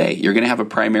back to today. You're going to have a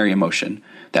primary emotion.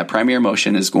 That primary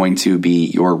emotion is going to be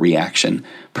your reaction.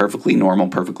 Perfectly normal,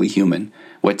 perfectly human.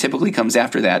 What typically comes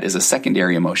after that is a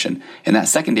secondary emotion. And that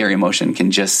secondary emotion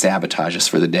can just sabotage us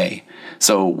for the day.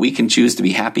 So we can choose to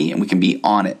be happy, and we can be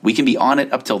on it. We can be on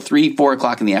it up till 3, 4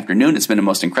 o'clock in the afternoon. It's been the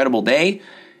most incredible day.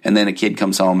 And then a kid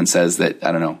comes home and says that,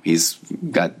 I don't know, he's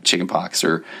got chicken pox,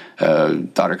 or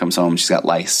daughter comes home, she's got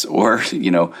lice, or,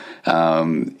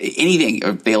 anything,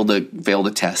 or failed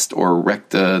a test, or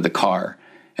wrecked the car.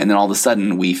 And then all of a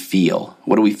sudden we feel.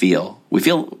 What do we feel?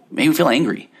 Maybe we feel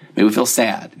angry. Maybe we feel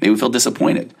sad. Maybe we feel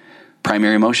disappointed.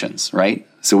 Primary emotions, right?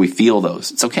 So we feel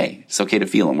those. It's okay. It's okay to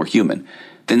feel them. We're human.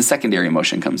 Then secondary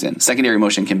emotion comes in. Secondary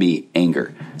emotion can be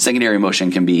anger. Secondary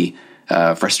emotion can be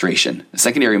frustration.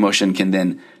 Secondary emotion can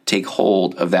then take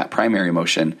hold of that primary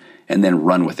emotion and then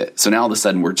run with it. So now all of a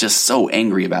sudden we're just so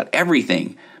angry about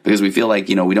everything because we feel like,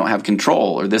 we don't have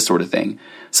control, or this sort of thing.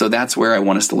 So that's where I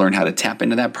want us to learn how to tap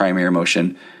into that primary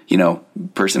emotion.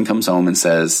 Person comes home and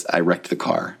says, I wrecked the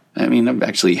car. I mean, I've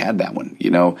actually had that one,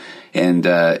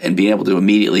 and being able to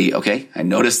immediately, okay, I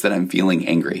noticed that I'm feeling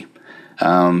angry.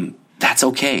 That's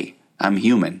okay. I'm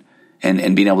human.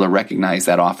 And being able to recognize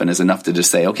that often is enough to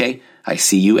just say, okay, I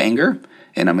see you, anger,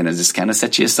 and I'm going to just kind of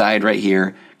set you aside right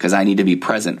here because I need to be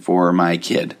present for my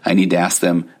kid. I need to ask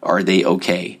them, are they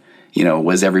okay?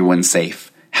 Was everyone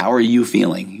safe? How are you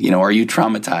feeling? Are you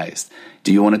traumatized?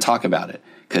 Do you want to talk about it?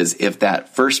 Because if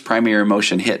that first primary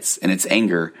emotion hits and it's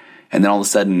anger, and then all of a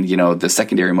sudden, the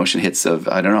secondary emotion hits of,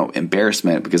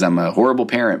 embarrassment because I'm a horrible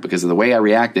parent because of the way I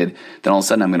reacted, then all of a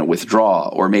sudden I'm going to withdraw,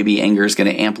 or maybe anger is going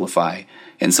to amplify.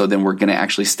 And so then we're going to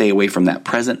actually stay away from that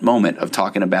present moment of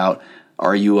talking about,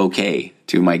 are you okay,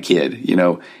 to my kid?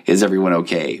 Is everyone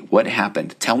okay? What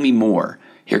happened? Tell me more.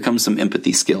 Here comes some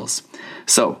empathy skills.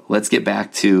 So let's get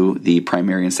back to the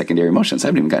primary and secondary emotions. I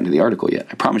haven't even gotten to the article yet.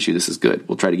 I promise you this is good.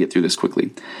 We'll try to get through this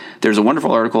quickly. There's a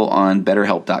wonderful article on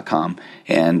BetterHelp.com.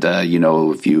 And,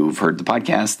 if you've heard the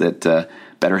podcast, that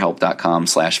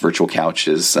BetterHelp.com/virtual couch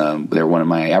is, they're one of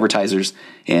my advertisers.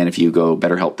 And if you go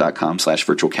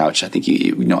BetterHelp.com/virtual couch, I think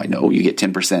you get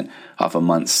 10% off a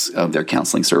month's of their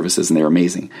counseling services, and they're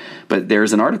amazing. But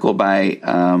there's an article by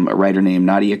a writer named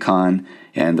Nadia Khan,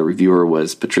 and the reviewer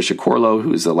was Patricia Corlo,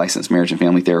 who's a licensed marriage and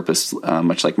family therapist,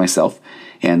 much like myself.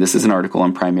 And this is an article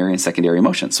on primary and secondary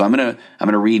emotions. So I'm gonna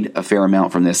read a fair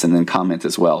amount from this and then comment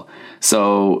as well.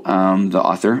 So the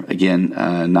author, again,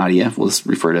 Nadia, we'll just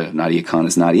refer to Nadia Khan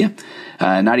as Nadia.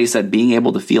 Nadia said, being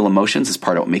able to feel emotions is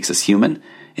part of what makes us human.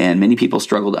 And many people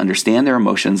struggle to understand their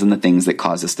emotions and the things that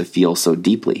cause us to feel so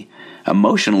deeply.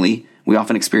 Emotionally, we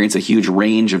often experience a huge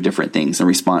range of different things in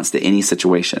response to any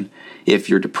situation. If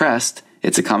you're depressed,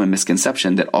 it's a common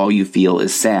misconception that all you feel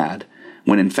is sad,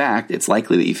 when in fact, it's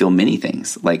likely that you feel many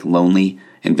things, like lonely,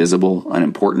 invisible,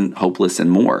 unimportant, hopeless,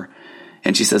 and more.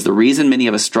 And she says the reason many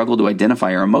of us struggle to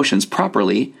identify our emotions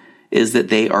properly is that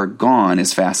they are gone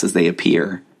as fast as they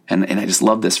appear. And I just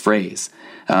love this phrase.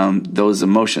 Those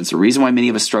emotions. The reason why many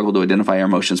of us struggle to identify our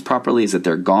emotions properly is that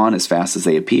they're gone as fast as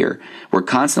they appear. We're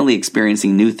constantly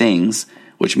experiencing new things,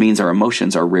 which means our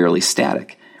emotions are rarely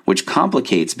static, which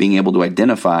complicates being able to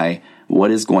identify what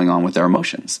is going on with our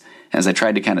emotions. As I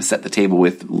tried to kind of set the table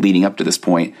with leading up to this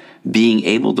point, being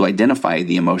able to identify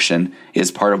the emotion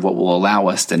is part of what will allow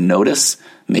us to notice,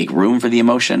 make room for the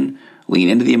emotion, lean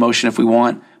into the emotion if we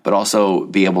want, but also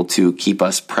be able to keep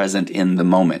us present in the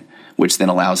moment, which then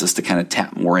allows us to kind of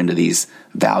tap more into these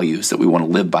values that we want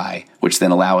to live by, which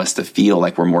then allow us to feel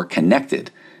like we're more connected.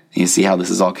 And you see how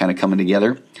this is all kind of coming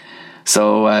together?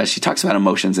 So she talks about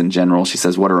emotions in general. She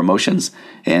says, what are emotions?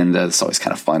 And it's always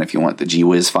kind of fun if you want the gee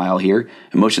whiz file here.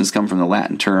 Emotions come from the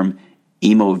Latin term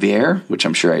emovere, which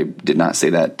I'm sure I did not say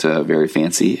that very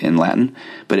fancy in Latin,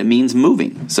 but it means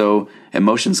moving. So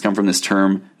emotions come from this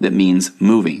term that means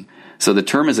moving. So the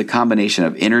term is a combination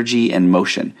of energy and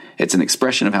motion. It's an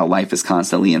expression of how life is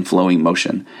constantly in flowing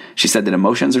motion. She said that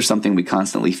emotions are something we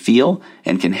constantly feel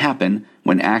and can happen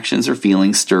when actions or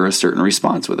feelings stir a certain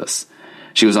response with us.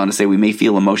 She goes on to say we may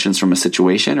feel emotions from a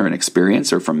situation or an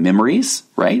experience or from memories,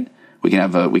 right? We can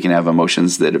have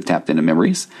emotions that have tapped into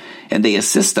memories, and they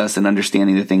assist us in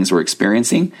understanding the things we're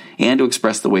experiencing and to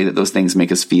express the way that those things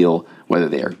make us feel, whether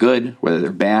they are good, whether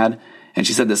they're bad. And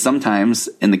she said that sometimes,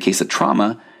 in the case of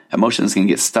trauma, emotions can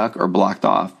get stuck or blocked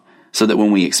off so that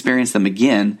when we experience them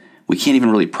again, we can't even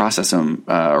really process them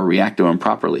or react to them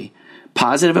properly.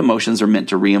 Positive emotions are meant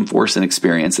to reinforce an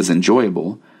experience as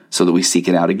enjoyable so that we seek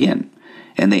it out again.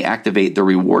 And they activate the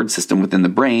reward system within the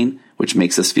brain, which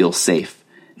makes us feel safe.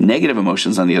 Negative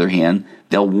emotions, on the other hand,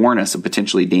 they'll warn us of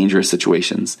potentially dangerous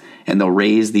situations, and they'll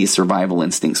raise these survival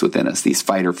instincts within us, these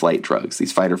fight or flight drugs,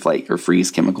 these fight or flight or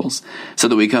freeze chemicals, so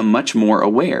that we become much more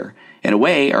aware. In a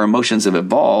way, our emotions have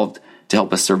evolved to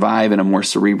help us survive in a more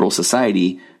cerebral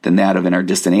society than that of in our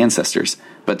distant ancestors,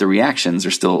 but the reactions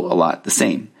are still a lot the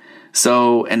same.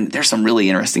 So, and there's some really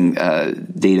interesting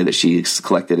data that she's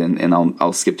collected, and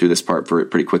I'll skip through this part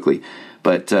pretty quickly.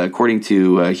 But according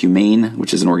to Humane,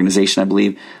 which is an organization, I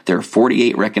believe, there are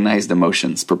 48 recognized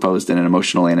emotions proposed in an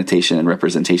emotional annotation and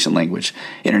representation language.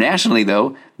 Internationally,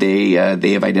 though, they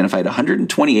have identified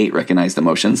 128 recognized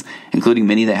emotions, including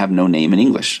many that have no name in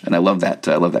English. And I love that.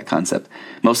 I love that concept.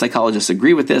 Most psychologists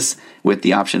agree with this, with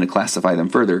the option to classify them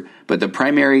further. But the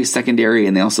primary, secondary,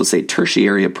 and they also say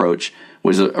tertiary approach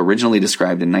was originally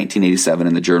described in 1987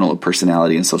 in the Journal of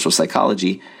Personality and Social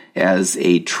Psychology as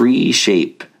a tree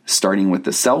shape, starting with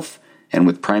the self and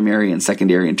with primary and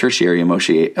secondary and tertiary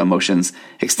emotions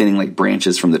extending like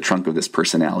branches from the trunk of this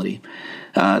personality.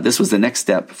 This was the next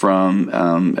step from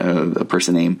a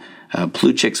person named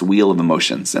Plutchik's Wheel of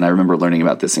Emotions, and I remember learning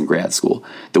about this in grad school.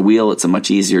 The wheel, it's a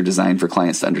much easier design for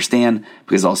clients to understand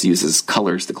because it also uses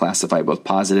colors to classify both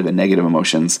positive and negative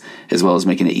emotions, as well as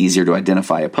making it easier to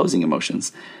identify opposing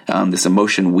emotions. This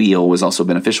emotion wheel was also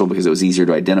beneficial because it was easier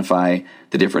to identify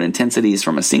the different intensities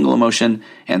from a single emotion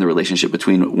and the relationship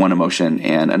between one emotion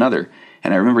and another.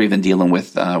 And I remember even dealing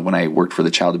with, when I worked for the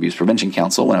Child Abuse Prevention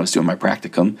Council, when I was doing my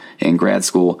practicum in grad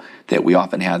school, that we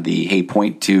often had the, hey,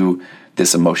 point to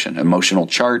this emotional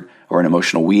chart or an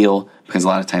emotional wheel, because a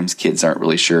lot of times kids aren't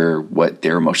really sure what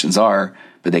their emotions are,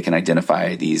 but they can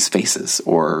identify these faces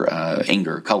or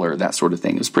anger, color, that sort of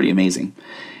thing. It was pretty amazing.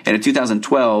 And in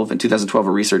 2012,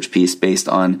 a research piece based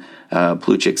on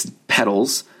Plutchik's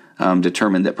petals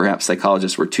determined that perhaps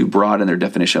psychologists were too broad in their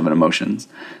definition of emotions.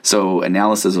 So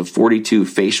analysis of 42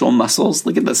 facial muscles,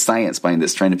 look at the science behind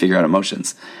this, trying to figure out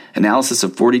emotions. Analysis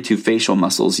of 42 facial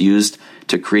muscles used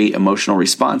to create emotional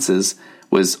responses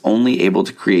was only able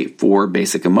to create 4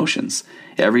 basic emotions.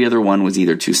 Every other one was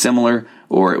either too similar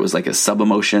or it was like a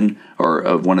sub-emotion or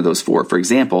of one of those 4. For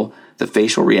example, the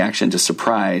facial reaction to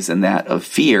surprise and that of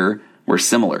fear were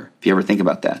similar, if you ever think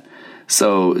about that.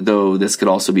 So, though this could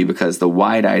also be because the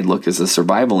wide-eyed look is a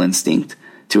survival instinct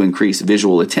to increase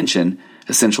visual attention,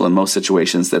 essential in most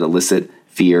situations that elicit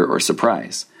fear or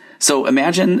surprise. So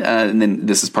imagine, and then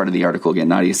this is part of the article again,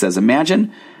 Nadia says,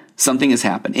 imagine something has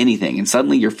happened, anything, and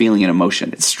suddenly you're feeling an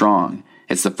emotion. It's strong.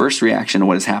 It's the first reaction to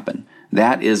what has happened.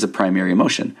 That is a primary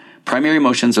emotion. Primary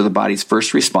emotions are the body's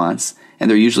first response, and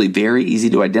they're usually very easy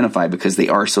to identify because they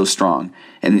are so strong.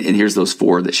 And here's those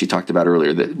 4 that she talked about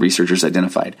earlier that researchers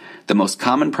identified. The most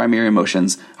common primary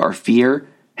emotions are fear,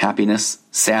 happiness,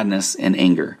 sadness, and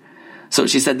anger. So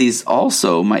she said these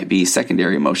also might be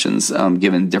secondary emotions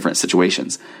given different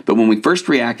situations. But when we first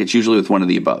react, it's usually with one of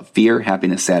the above: fear,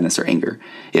 happiness, sadness, or anger.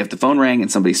 If the phone rang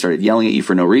and somebody started yelling at you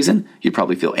for no reason, you'd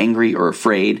probably feel angry or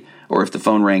afraid. Or if the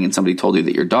phone rang and somebody told you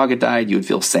that your dog had died, you would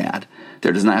feel sad.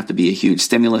 There does not have to be a huge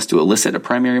stimulus to elicit a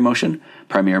primary emotion.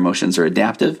 Primary emotions are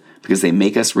adaptive because they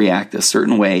make us react a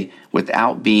certain way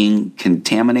without being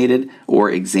contaminated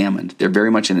or examined. They're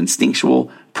very much an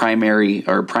instinctual, primary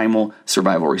or primal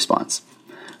survival response.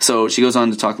 So she goes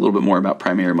on to talk a little bit more about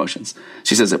primary emotions.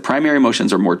 She says that primary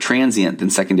emotions are more transient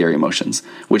than secondary emotions,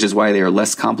 which is why they are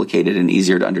less complicated and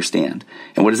easier to understand.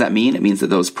 And what does that mean? It means that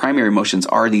those primary emotions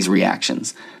are these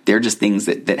reactions. They're just things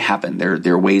that happen.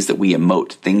 They're ways that we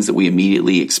emote, things that we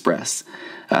immediately express.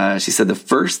 She said the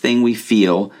first thing we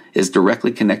feel is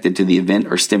directly connected to the event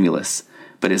or stimulus.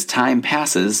 But as time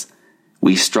passes,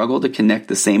 we struggle to connect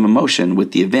the same emotion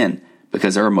with the event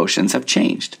because our emotions have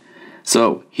changed.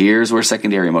 So here's where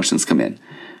secondary emotions come in.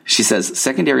 She says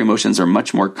secondary emotions are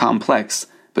much more complex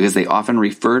because they often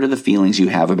refer to the feelings you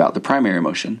have about the primary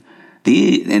emotion.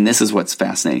 And this is what's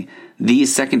fascinating.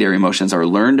 These secondary emotions are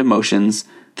learned emotions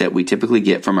that we typically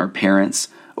get from our parents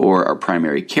or our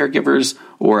primary caregivers,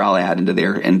 or I'll add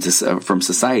from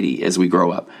society as we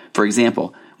grow up. For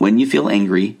example, when you feel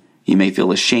angry, you may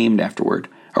feel ashamed afterward,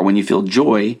 or when you feel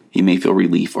joy, you may feel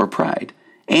relief or pride.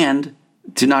 And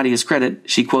to Nadia's credit,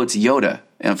 she quotes Yoda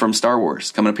from Star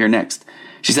Wars, coming up here next.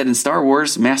 She said, in Star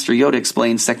Wars, Master Yoda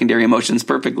explains secondary emotions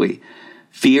perfectly.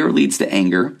 Fear leads to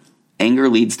anger. Anger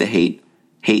leads to hate.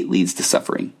 Hate leads to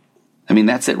suffering. I mean,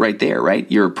 that's it right there,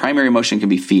 right? Your primary emotion can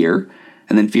be fear,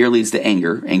 and then fear leads to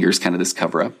anger. Anger is kind of this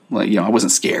cover-up. Like, I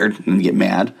wasn't scared and get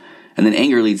mad. And then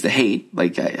anger leads to hate.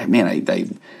 Like, I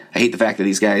hate the fact that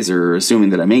these guys are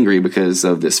assuming that I'm angry because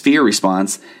of this fear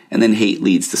response. And then hate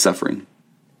leads to suffering.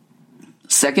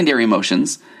 Secondary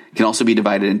emotions can also be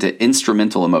divided into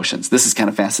instrumental emotions. This is kind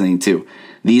of fascinating too.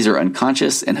 These are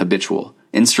unconscious and habitual.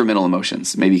 Instrumental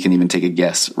emotions. Maybe you can even take a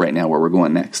guess right now where we're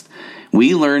going next.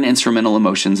 We learn instrumental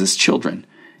emotions as children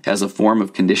as a form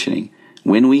of conditioning.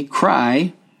 When we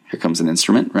cry, here comes an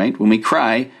instrument, right? When we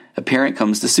cry, a parent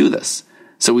comes to soothe us.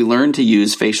 So we learn to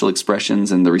use facial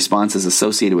expressions and the responses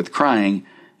associated with crying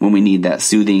when we need that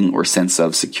soothing or sense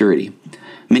of security.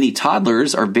 Many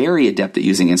toddlers are very adept at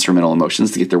using instrumental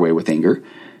emotions to get their way with anger.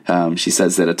 She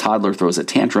says that a toddler throws a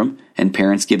tantrum and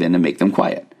parents give in and make them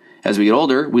quiet. As we get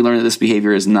older, we learn that this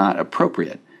behavior is not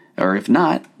appropriate. Or if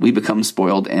not, we become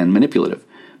spoiled and manipulative.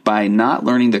 By not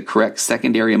learning the correct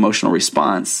secondary emotional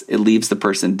response, it leaves the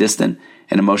person distant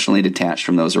and emotionally detached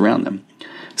from those around them.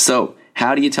 So,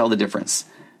 how do you tell the difference?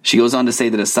 She goes on to say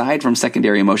that aside from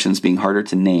secondary emotions being harder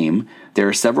to name, there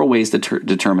are several ways to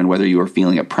determine whether you are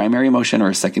feeling a primary emotion or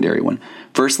a secondary one.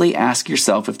 Firstly, ask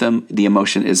yourself if the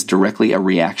emotion is directly a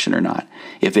reaction or not.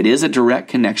 If it is a direct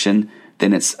connection,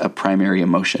 then it's a primary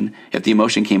emotion. If the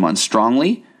emotion came on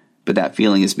strongly, but that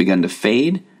feeling has begun to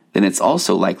fade, then it's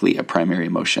also likely a primary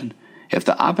emotion. If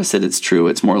the opposite is true,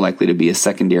 it's more likely to be a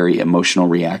secondary emotional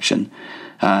reaction.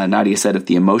 Nadia said if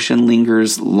the emotion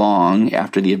lingers long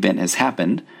after the event has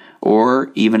happened,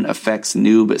 or even affects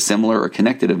new but similar or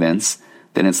connected events,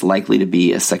 then it's likely to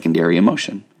be a secondary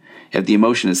emotion. If the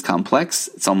emotion is complex,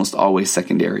 it's almost always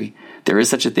secondary. There is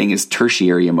such a thing as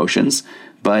tertiary emotions,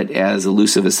 but as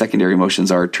elusive as secondary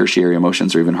emotions are, tertiary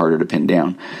emotions are even harder to pin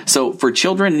down. So for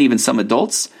children and even some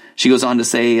adults, she goes on to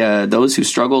say those who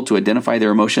struggle to identify their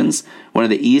emotions, one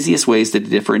of the easiest ways to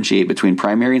differentiate between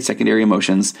primary and secondary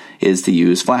emotions is to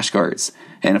use flashcards.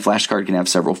 And a flashcard can have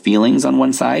several feelings on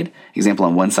one side. Example,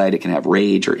 on one side, it can have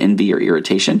rage or envy or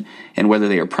irritation, and whether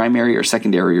they are primary or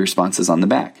secondary responses on the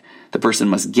back. The person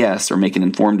must guess or make an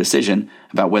informed decision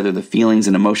about whether the feelings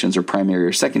and emotions are primary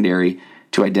or secondary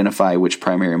to identify which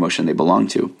primary emotion they belong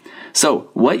to. So,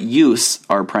 what use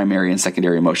are primary and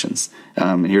secondary emotions?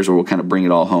 And here's where we'll kind of bring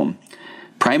it all home.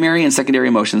 Primary and secondary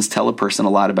emotions tell a person a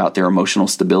lot about their emotional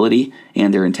stability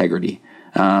and their integrity.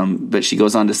 But she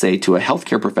goes on to say to a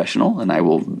healthcare professional, and I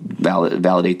will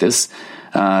validate this,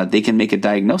 they can make a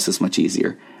diagnosis much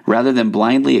easier. Rather than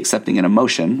blindly accepting an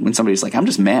emotion, when somebody's like, I'm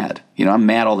just mad, I'm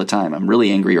mad all the time, I'm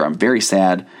really angry, or I'm very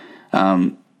sad,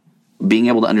 being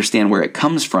able to understand where it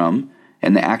comes from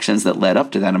and the actions that led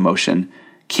up to that emotion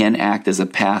can act as a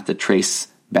path to trace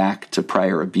back to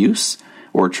prior abuse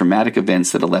or traumatic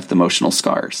events that have left emotional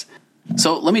scars.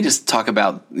 So let me just talk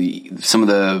about some of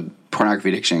the pornography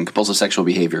addiction, compulsive sexual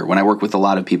behavior. When I work with a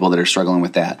lot of people that are struggling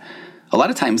with that, a lot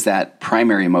of times that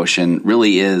primary emotion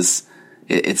really is,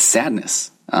 it's sadness.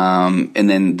 And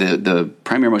then the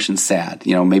primary emotion is sad.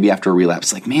 Maybe after a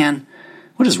relapse, like, man,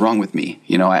 what is wrong with me?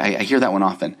 I hear that one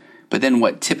often. But then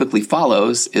what typically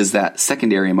follows is that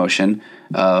secondary emotion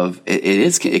of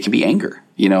it can be anger,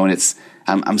 and it's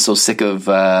I'm so sick of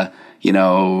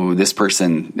this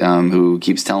person who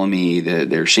keeps telling me that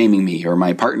they're shaming me, or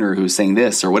my partner who's saying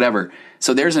this or whatever.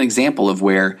 So there's an example of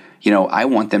where I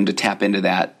want them to tap into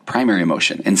that primary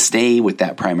emotion and stay with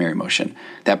that primary emotion.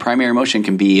 That primary emotion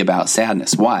can be about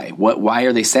sadness. Why? Why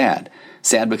are they sad?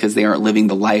 Sad because they aren't living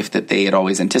the life that they had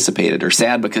always anticipated, or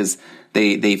sad because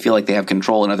they feel like they have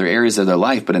control in other areas of their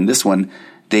life, but in this one,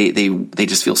 they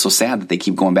just feel so sad that they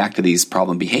keep going back to these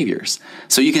problem behaviors.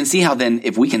 So you can see how then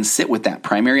if we can sit with that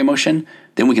primary emotion,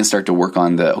 then we can start to work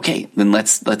on then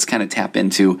let's kind of tap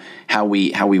into how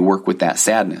we work with that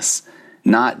sadness.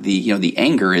 Not the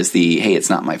anger is hey, it's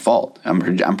not my fault.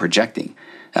 I'm projecting.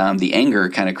 the anger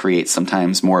kind of creates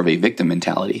sometimes more of a victim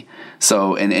mentality.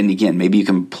 So, and again, maybe you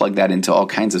can plug that into all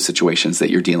kinds of situations that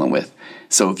you're dealing with.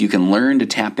 So if you can learn to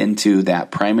tap into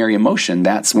that primary emotion,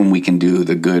 that's when we can do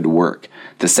the good work.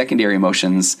 The secondary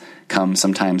emotions come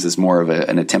sometimes as more of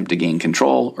an attempt to gain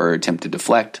control or attempt to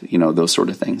deflect, those sort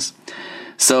of things.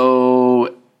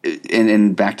 So,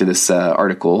 and back to this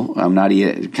article,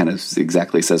 Nadia kind of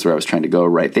exactly says where I was trying to go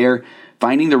right there.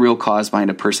 Finding the real cause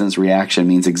behind a person's reaction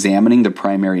means examining the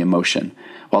primary emotion,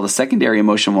 while the secondary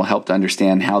emotion will help to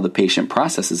understand how the patient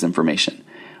processes information.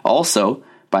 Also,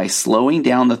 by slowing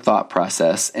down the thought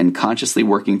process and consciously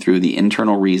working through the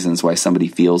internal reasons why somebody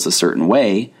feels a certain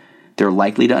way, they're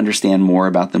likely to understand more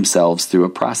about themselves through a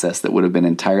process that would have been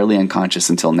entirely unconscious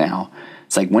until now.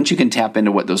 It's like once you can tap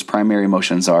into what those primary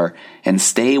emotions are and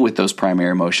stay with those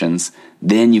primary emotions,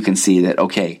 then you can see that,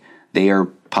 okay, they are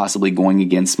possibly going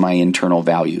against my internal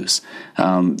values.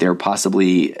 They're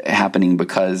possibly happening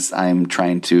because I'm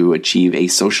trying to achieve a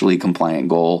socially compliant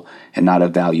goal and not a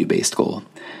value-based goal.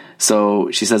 So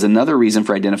she says another reason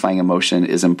for identifying emotion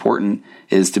is important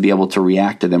is to be able to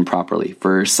react to them properly.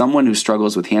 For someone who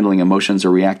struggles with handling emotions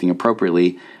or reacting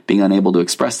appropriately, being unable to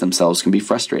express themselves can be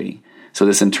frustrating. So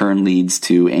this in turn leads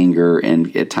to anger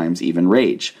and at times even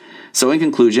rage. So in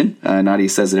conclusion, Nadia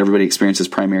says that everybody experiences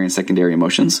primary and secondary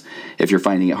emotions. If you're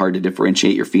finding it hard to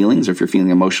differentiate your feelings or if you're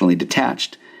feeling emotionally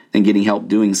detached, then getting help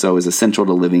doing so is essential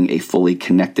to living a fully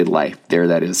connected life. There,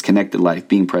 that is, connected life,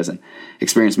 being present.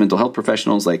 Experienced mental health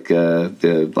professionals like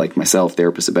myself,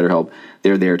 therapists at BetterHelp,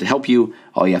 they're there to help you.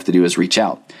 All you have to do is reach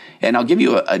out. And I'll give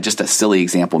you just a silly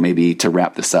example maybe to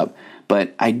wrap this up.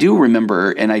 But I do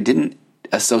remember, and I didn't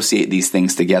associate these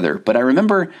things together, but I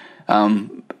remember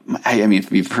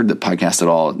if you've heard the podcast at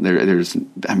all, there's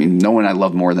no one I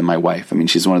love more than my wife.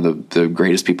 She's one of the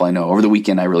greatest people I know. Over the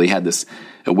weekend, I really had this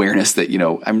awareness that,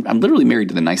 I'm literally married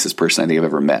to the nicest person I think I've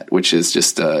ever met, which is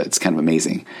just, it's kind of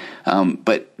amazing.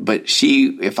 But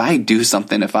she, if I do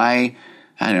something, if I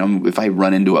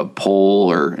run into a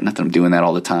pole, or not that I'm doing that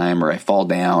all the time, or I fall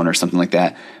down or something like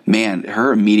that, man,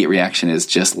 her immediate reaction is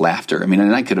just laughter.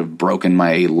 And I could have broken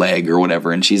my leg or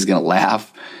whatever, and she's going to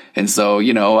laugh. And so,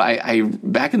 I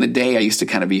back in the day, I used to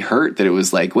kind of be hurt that it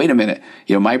was like, wait a minute,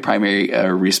 my primary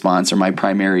response or my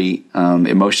primary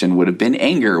emotion would have been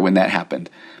anger when that happened,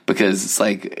 because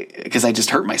I just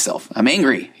hurt myself. I'm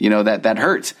angry, that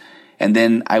hurts. And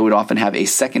then I would often have a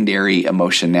secondary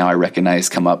emotion now I recognize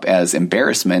come up as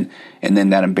embarrassment. And then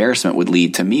that embarrassment would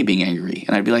lead to me being angry.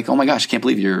 And I'd be like, oh my gosh, I can't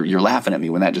believe you're laughing at me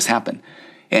when that just happened.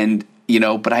 And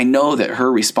but I know that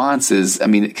her response is,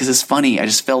 because it's funny, I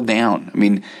just fell down.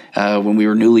 When we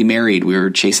were newly married, we were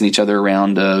chasing each other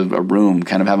around a room,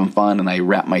 kind of having fun, and I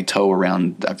wrapped my toe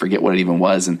around, I forget what it even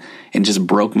was, and just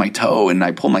broke my toe, and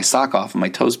I pulled my sock off, and my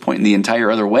toe's pointing the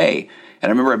entire other way. And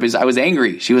I remember I was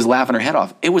angry. She was laughing her head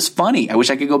off. It was funny. I wish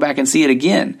I could go back and see it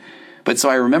again. But so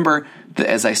I remember that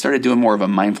as I started doing more of a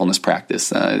mindfulness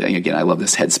practice, again, I love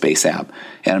this Headspace app,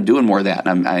 and I'm doing more of that,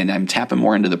 and I'm tapping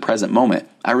more into the present moment.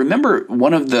 I remember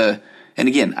and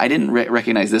again, I didn't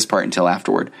recognize this part until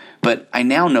afterward, but I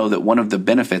now know that one of the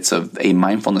benefits of a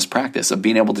mindfulness practice, of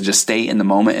being able to just stay in the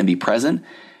moment and be present,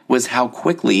 was how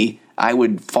quickly I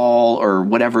would fall or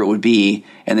whatever it would be,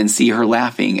 and then see her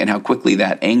laughing, and how quickly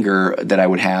that anger that I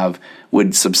would have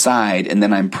would subside, and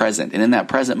then I'm present. And in that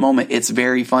present moment, it's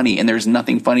very funny, and there's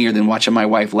nothing funnier than watching my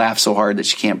wife laugh so hard that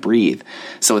she can't breathe.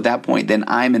 So at that point, then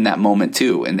I'm in that moment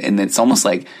too, and it's almost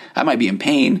like I might be in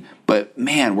pain, but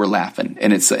man, we're laughing,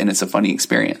 and it's a funny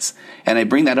experience. And I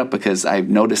bring that up because I've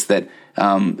noticed that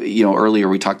earlier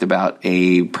we talked about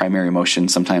a primary emotion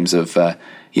sometimes of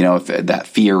if that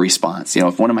fear response.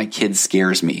 If one of my kids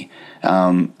scares me,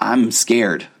 I'm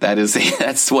scared.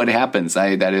 That's what happens.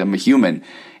 I'm a human.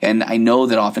 And I know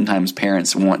that oftentimes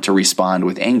parents want to respond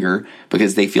with anger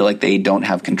because they feel like they don't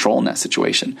have control in that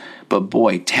situation. But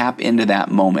boy, tap into that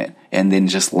moment and then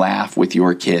just laugh with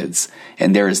your kids.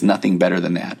 And there is nothing better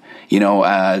than that.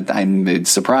 I'm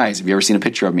surprised. Have you ever seen a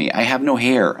picture of me? I have no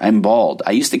hair. I'm bald.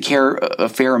 I used to care a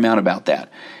fair amount about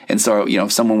that. And so,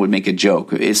 if someone would make a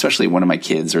joke, especially one of my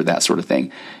kids or that sort of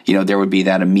thing, there would be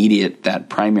that immediate, that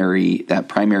primary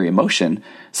emotion,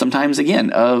 sometimes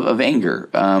again of anger.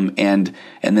 And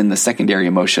then the secondary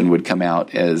emotion would come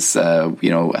out as,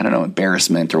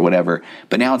 embarrassment or whatever.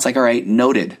 But now it's like, all right,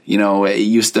 noted. It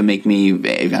used to make me,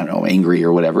 angry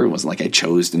or whatever. It wasn't like I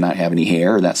chose to not have any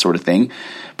hair or that sort of thing.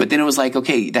 But then it was like,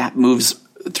 okay, that moves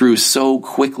through so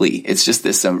quickly. It's just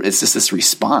this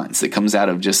response that comes out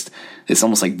of just this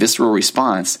almost like visceral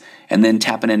response, and then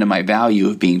tapping into my value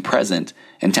of being present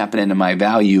and tapping into my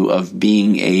value of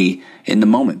being in the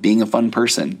moment, being a fun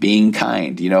person, being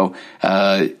kind,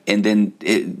 and then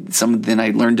then I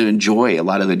learned to enjoy a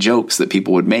lot of the jokes that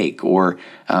people would make, or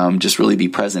just really be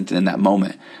present in that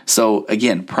moment. So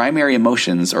again, primary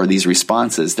emotions or these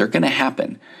responses, they're going to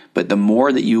happen. But the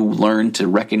more that you learn to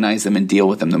recognize them and deal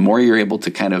with them, the more you're able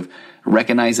to kind of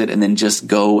recognize it and then just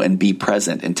go and be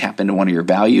present and tap into one of your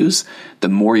values, the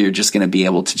more you're just going to be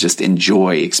able to just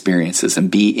enjoy experiences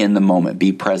and be in the moment,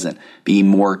 be present, be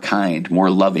more kind, more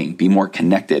loving, be more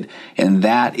connected. And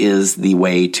that is the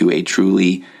way to a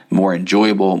truly more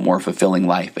enjoyable, more fulfilling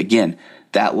life. Again,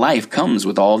 that life comes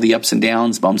with all the ups and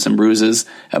downs, bumps and bruises,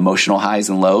 emotional highs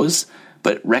and lows,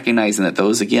 but recognizing that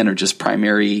those, again, are just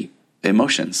primary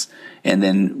emotions. And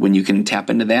then when you can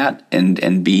tap into that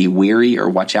and be weary or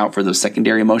watch out for those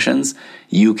secondary emotions,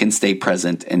 you can stay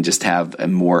present and just have a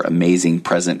more amazing,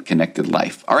 present, connected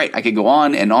life. All right, I could go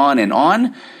on and on and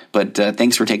on, but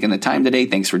thanks for taking the time today.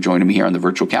 Thanks for joining me here on the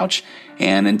virtual couch.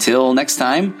 And until next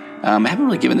time, I haven't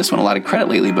really given this one a lot of credit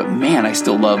lately, but man, I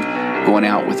still love going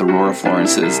out with Aurora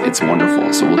Florence's It's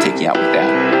Wonderful. So we'll take you out with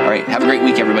that. All right, have a great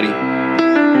week, everybody.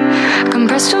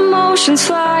 Compressed emotions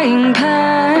flying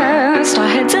past, our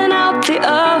heads and out the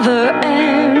other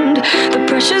end. The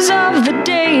pressures of the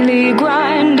daily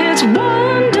grind, it's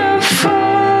wonderful.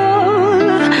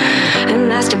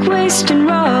 Elastic waste and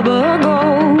rubber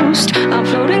ghost are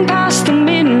floating past the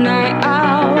midnight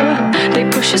hour. They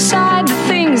push aside